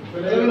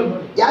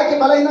 ಯಾಕೆ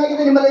ಬಲಹೀನ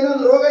ಆಗಿದೆ? ನಿಮ್ಮಲ್ಲಿ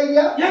ಏನಾದ್ರು ರೋಗ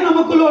ಇದೆಯಾ? ஏன்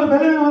நமக்குள்ள ஒரு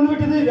பலவீனம் வந்து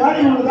விட்டது?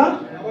 வியாதி உள்ளதா?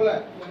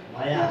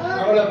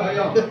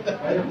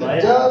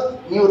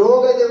 ನೀವು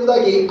ರೋಗ ಇದೆ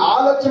ಎಂಬುದಾಗಿ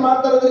ಆಲೋಚನೆ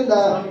ಮಾಡ್ತಾ ಇರೋದ್ರಿಂದ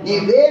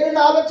ನೀವೇನೇನು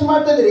ಆಲೋಚನೆ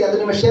ಮಾಡ್ತಾ ಇದ್ದೀರಿ ಅದು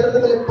ನಿಮ್ಮ ಶರೀರದ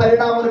ಮೇಲೆ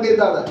ಪರಿಣಾಮವನ್ನು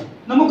ಬೀರ್ತಾ ಇದೆ.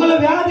 நமக்குள்ள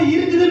வியாதி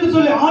இருக்குது என்று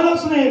சொல்லி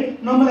ஆலோசனை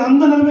நம்மளை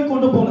அந்த நிலைமை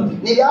கொண்டு போனது.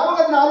 ನೀವು ಯಾವಾಗ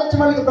ಅದನ್ನ ಆಲೋಚನೆ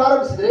ಮಾಡಲಿಕ್ಕೆ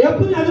ಪ್ರಾರಂಭಿಸಿದ್ರೆ,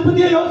 எப்படி அதை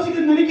பத்தியே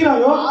யோசிக்க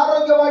நினைக்கிறாயோ,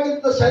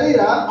 ಆರೋಗ್ಯವಾಗಿದ್ದ ಶರೀರ,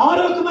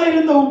 ஆரோக்கியமா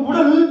இருந்த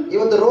உடல்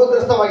ಇವತ್ತು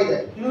ರೋಗಗ್ರಸ್ತವಾಗಿದೆ.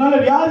 இதனால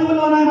வியாதி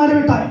உள்ளவனாய்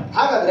மாறிவிட்டாய்.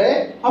 ಹಾಗಾದ್ರೆ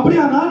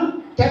அப்படியானால்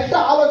ಕೆಟ್ಟ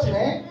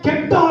ಆಲೋಚನೆ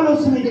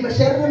ನಿಮ್ಮ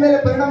ಶರೀರದ ಮೇಲೆ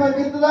ಪರಿಣಾಮ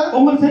ಬೀರ್ತದ?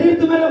 உங்கள்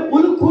சரீரத்து மேல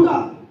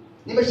கூடாது.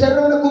 ನಿಮ್ಮ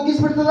ಶರೀರವನ್ನು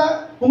ಕುಗ್ಗಿಸ್ಬಿಡ್ತದ?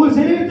 உங்கள்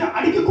சரீரத்தை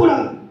அடிக்க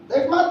கூடாது.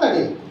 ದಯವಿಟ್ಟು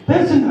ಮಾತನಾಡಿ,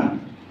 பேசுங்க.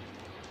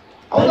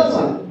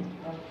 ಹೌದಲ್ವಾ?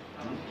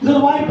 ಇದು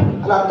ವಾಯ್ಪು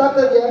ಅಲ್ಲ, ಅರ್ಥ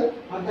ಆಗ್ತಾ ಇದೆಯಾ?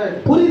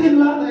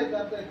 புரியுதுங்களா?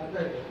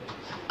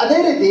 ಅದೇ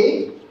ರೀತಿ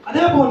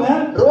அதே போல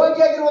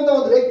ರೋಗಿಯಾಗಿರುವಂತ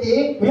ಒಂದು ವ್ಯಕ್ತಿ,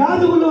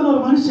 வியாதி உள்ளவன்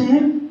ஒரு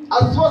மனுஷன்,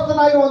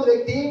 ಅಸ್ವಸ್ಥನಾಗಿರುವ ಒಂದು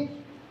ವ್ಯಕ್ತಿ,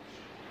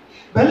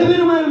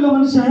 பலவீனமாய் உள்ள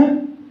மனுஷன்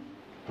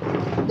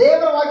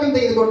ದೇವರ ವಾಕ್ಯ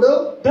ತೆಗೆದುಕೊಂಡು,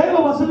 தேவ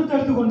வசனத்தை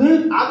எடுத்துக்கொண்டு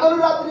ಹಗಲು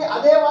ರಾತ್ರಿ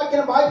ಅದೇ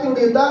ವಾಕ್ಯನ ಬಾಯಿ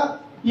ನುಡಿಯುತ್ತಾ,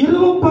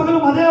 இரவும்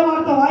பகலும் அதே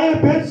வார்த்தை வாயை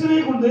பேசிನೇ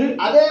கொண்டு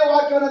ಅದೇ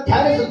ವಾಕ್ಯವನ್ನು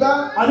ಧ್ಯಾನಿಸುತ್ತಾ,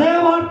 அதே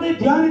வார்த்தை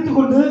தியானித்துக்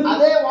கொண்டு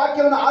ಅದೇ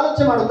ವಾಕ್ಯವನ್ನು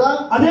ಆಲೋಚನೆ ಮಾಡುತ್ತಾ,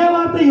 அதே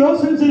வார்த்தை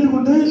யோசனை செய்து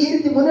கொண்டு ಈ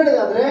ರೀತಿ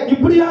ಮುನ್ನಡೆದಾದ್ರೆ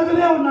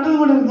இப்படியாகவே அவன் நடந்து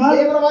கொண்டிருந்தால்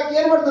ದೇವರ ವಾಕ್ಯ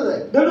ಏನು ಮಾಡ್ತದೆ?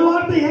 தேவ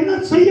வார்த்தை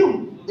என்ன செய்யும்?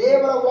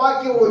 ದೇವರ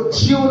ವಾಕ್ಯವು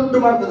ಜೀವನುಂಟು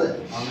ಮಾಡ್ತದೆ.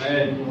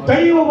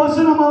 தெய்வ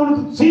வசனம்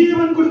அவனுக்கு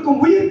ஜீவன் கொடுக்கும்,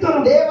 உயிர்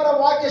தரும். ದೇವರ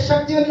ವಾಕ್ಯ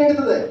ಶಕ್ತಿಯನ್ನು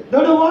ನೀಡುತ್ತದೆ.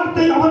 தேவ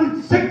வார்த்தை அவனுக்கு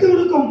சக்தி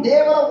கொடுக்கும்.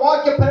 ದೇವರ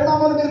ವಾಕ್ಯ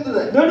ಪರಿಣಾಮವನ್ನು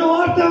ಬೀರುತ್ತದೆ. தேவ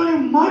வார்த்தை அவனை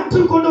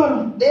மாற்றி கொண்டு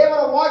வரும்.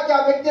 ದೇವರ ವಾಕ್ಯ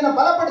ಆ ವ್ಯಕ್ತಿಯನ್ನು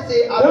ಬಲಪಡಿಸಿ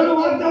தேவ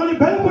வார்த்தை அவனை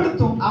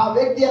பலப்படுத்தும். ಆ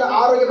ವ್ಯಕ್ತಿಯನ್ನು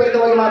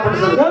ಆರೋಗ್ಯಭರಿತವಾಗಿ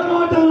ಮಾರ್ಪಡಿಸುತ್ತದೆ. தேவ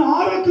வார்த்தை அவனை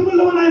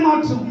ஆரோக்கியமுள்ளவனாய்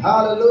மாற்றும்.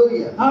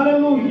 ಹಾಲೆಲೂಯಾ,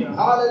 ஹalleluya,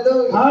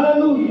 ಹಾಲೆಲೂಯಾ,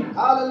 ஹalleluya,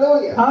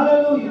 ಹಾಲೆಲೂಯಾ,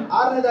 ஹalleluya.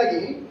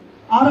 ಆರನೇದಾಗಿ,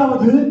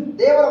 ஆறாவது,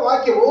 ದೇವರ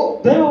ವಾಕ್ಯವು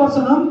தேவ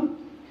வசனம்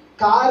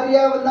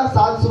ಕಾರ್ಯವನ್ನ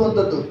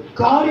ಸಾಧಿಸುವಂತದ್ದು,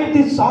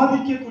 காரியத்தை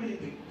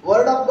சாதிக்கக்கூடியது.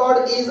 Word of god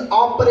is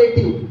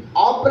operative,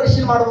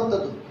 operation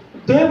ಮಾಡುವಂತದ್ದು.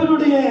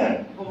 தேவனுடைய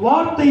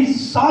வார்த்தை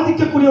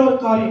சாதிக்கக்கூடிய ஒரு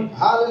காரியம்.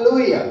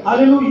 ஹalleluya,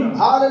 ஹalleluya,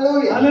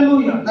 ஹalleluya,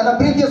 ஹalleluya. ನನ್ನ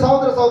ಪ್ರೀತಿಯ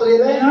ಸಹೋದರ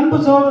ಸಹೋದರಿಯರೇ, அன்பு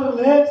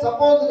சகோதரர்களே,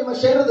 ಸಪೋಸ್ ನಿಮ್ಮ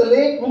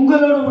ಶರೀರದಲ್ಲಿ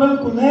உங்களோட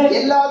உடலுக்குள்ள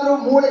ಎಲ್ಲಾದರೂ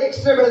ಮೂಳೆ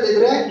ಎಕ್ಸ್ಟ್ರಾ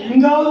ಬೆಳೆದಿದ್ರೆ,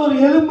 எங்காவது ஒரு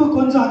எலும்பு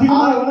கொஞ்சம்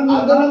அதிகமா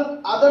வளர்ந்திருந்தால்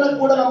ಅದನ್ನು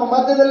ಕೂಡ ನಮ್ಮ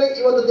ಮಧ್ಯದಲ್ಲಿ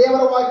ಇವತ್ತು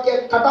ದೇವರ ವಾಕ್ಯ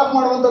ಕಟ್ ಆಫ್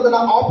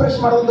ಮಾಡುವಂತದನ್ನ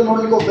ಆಪರೇಷನ್ ಮಾಡುವಂತ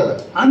ನೋಡ್ಲಿಕ್ಕೆ ಹೋಗ್ತದೆ.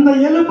 அந்த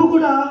எலும்பு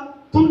கூட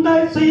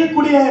துண்டாய்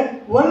செய்யக்கூடிய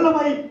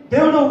வல்லமை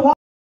தேவனுடைய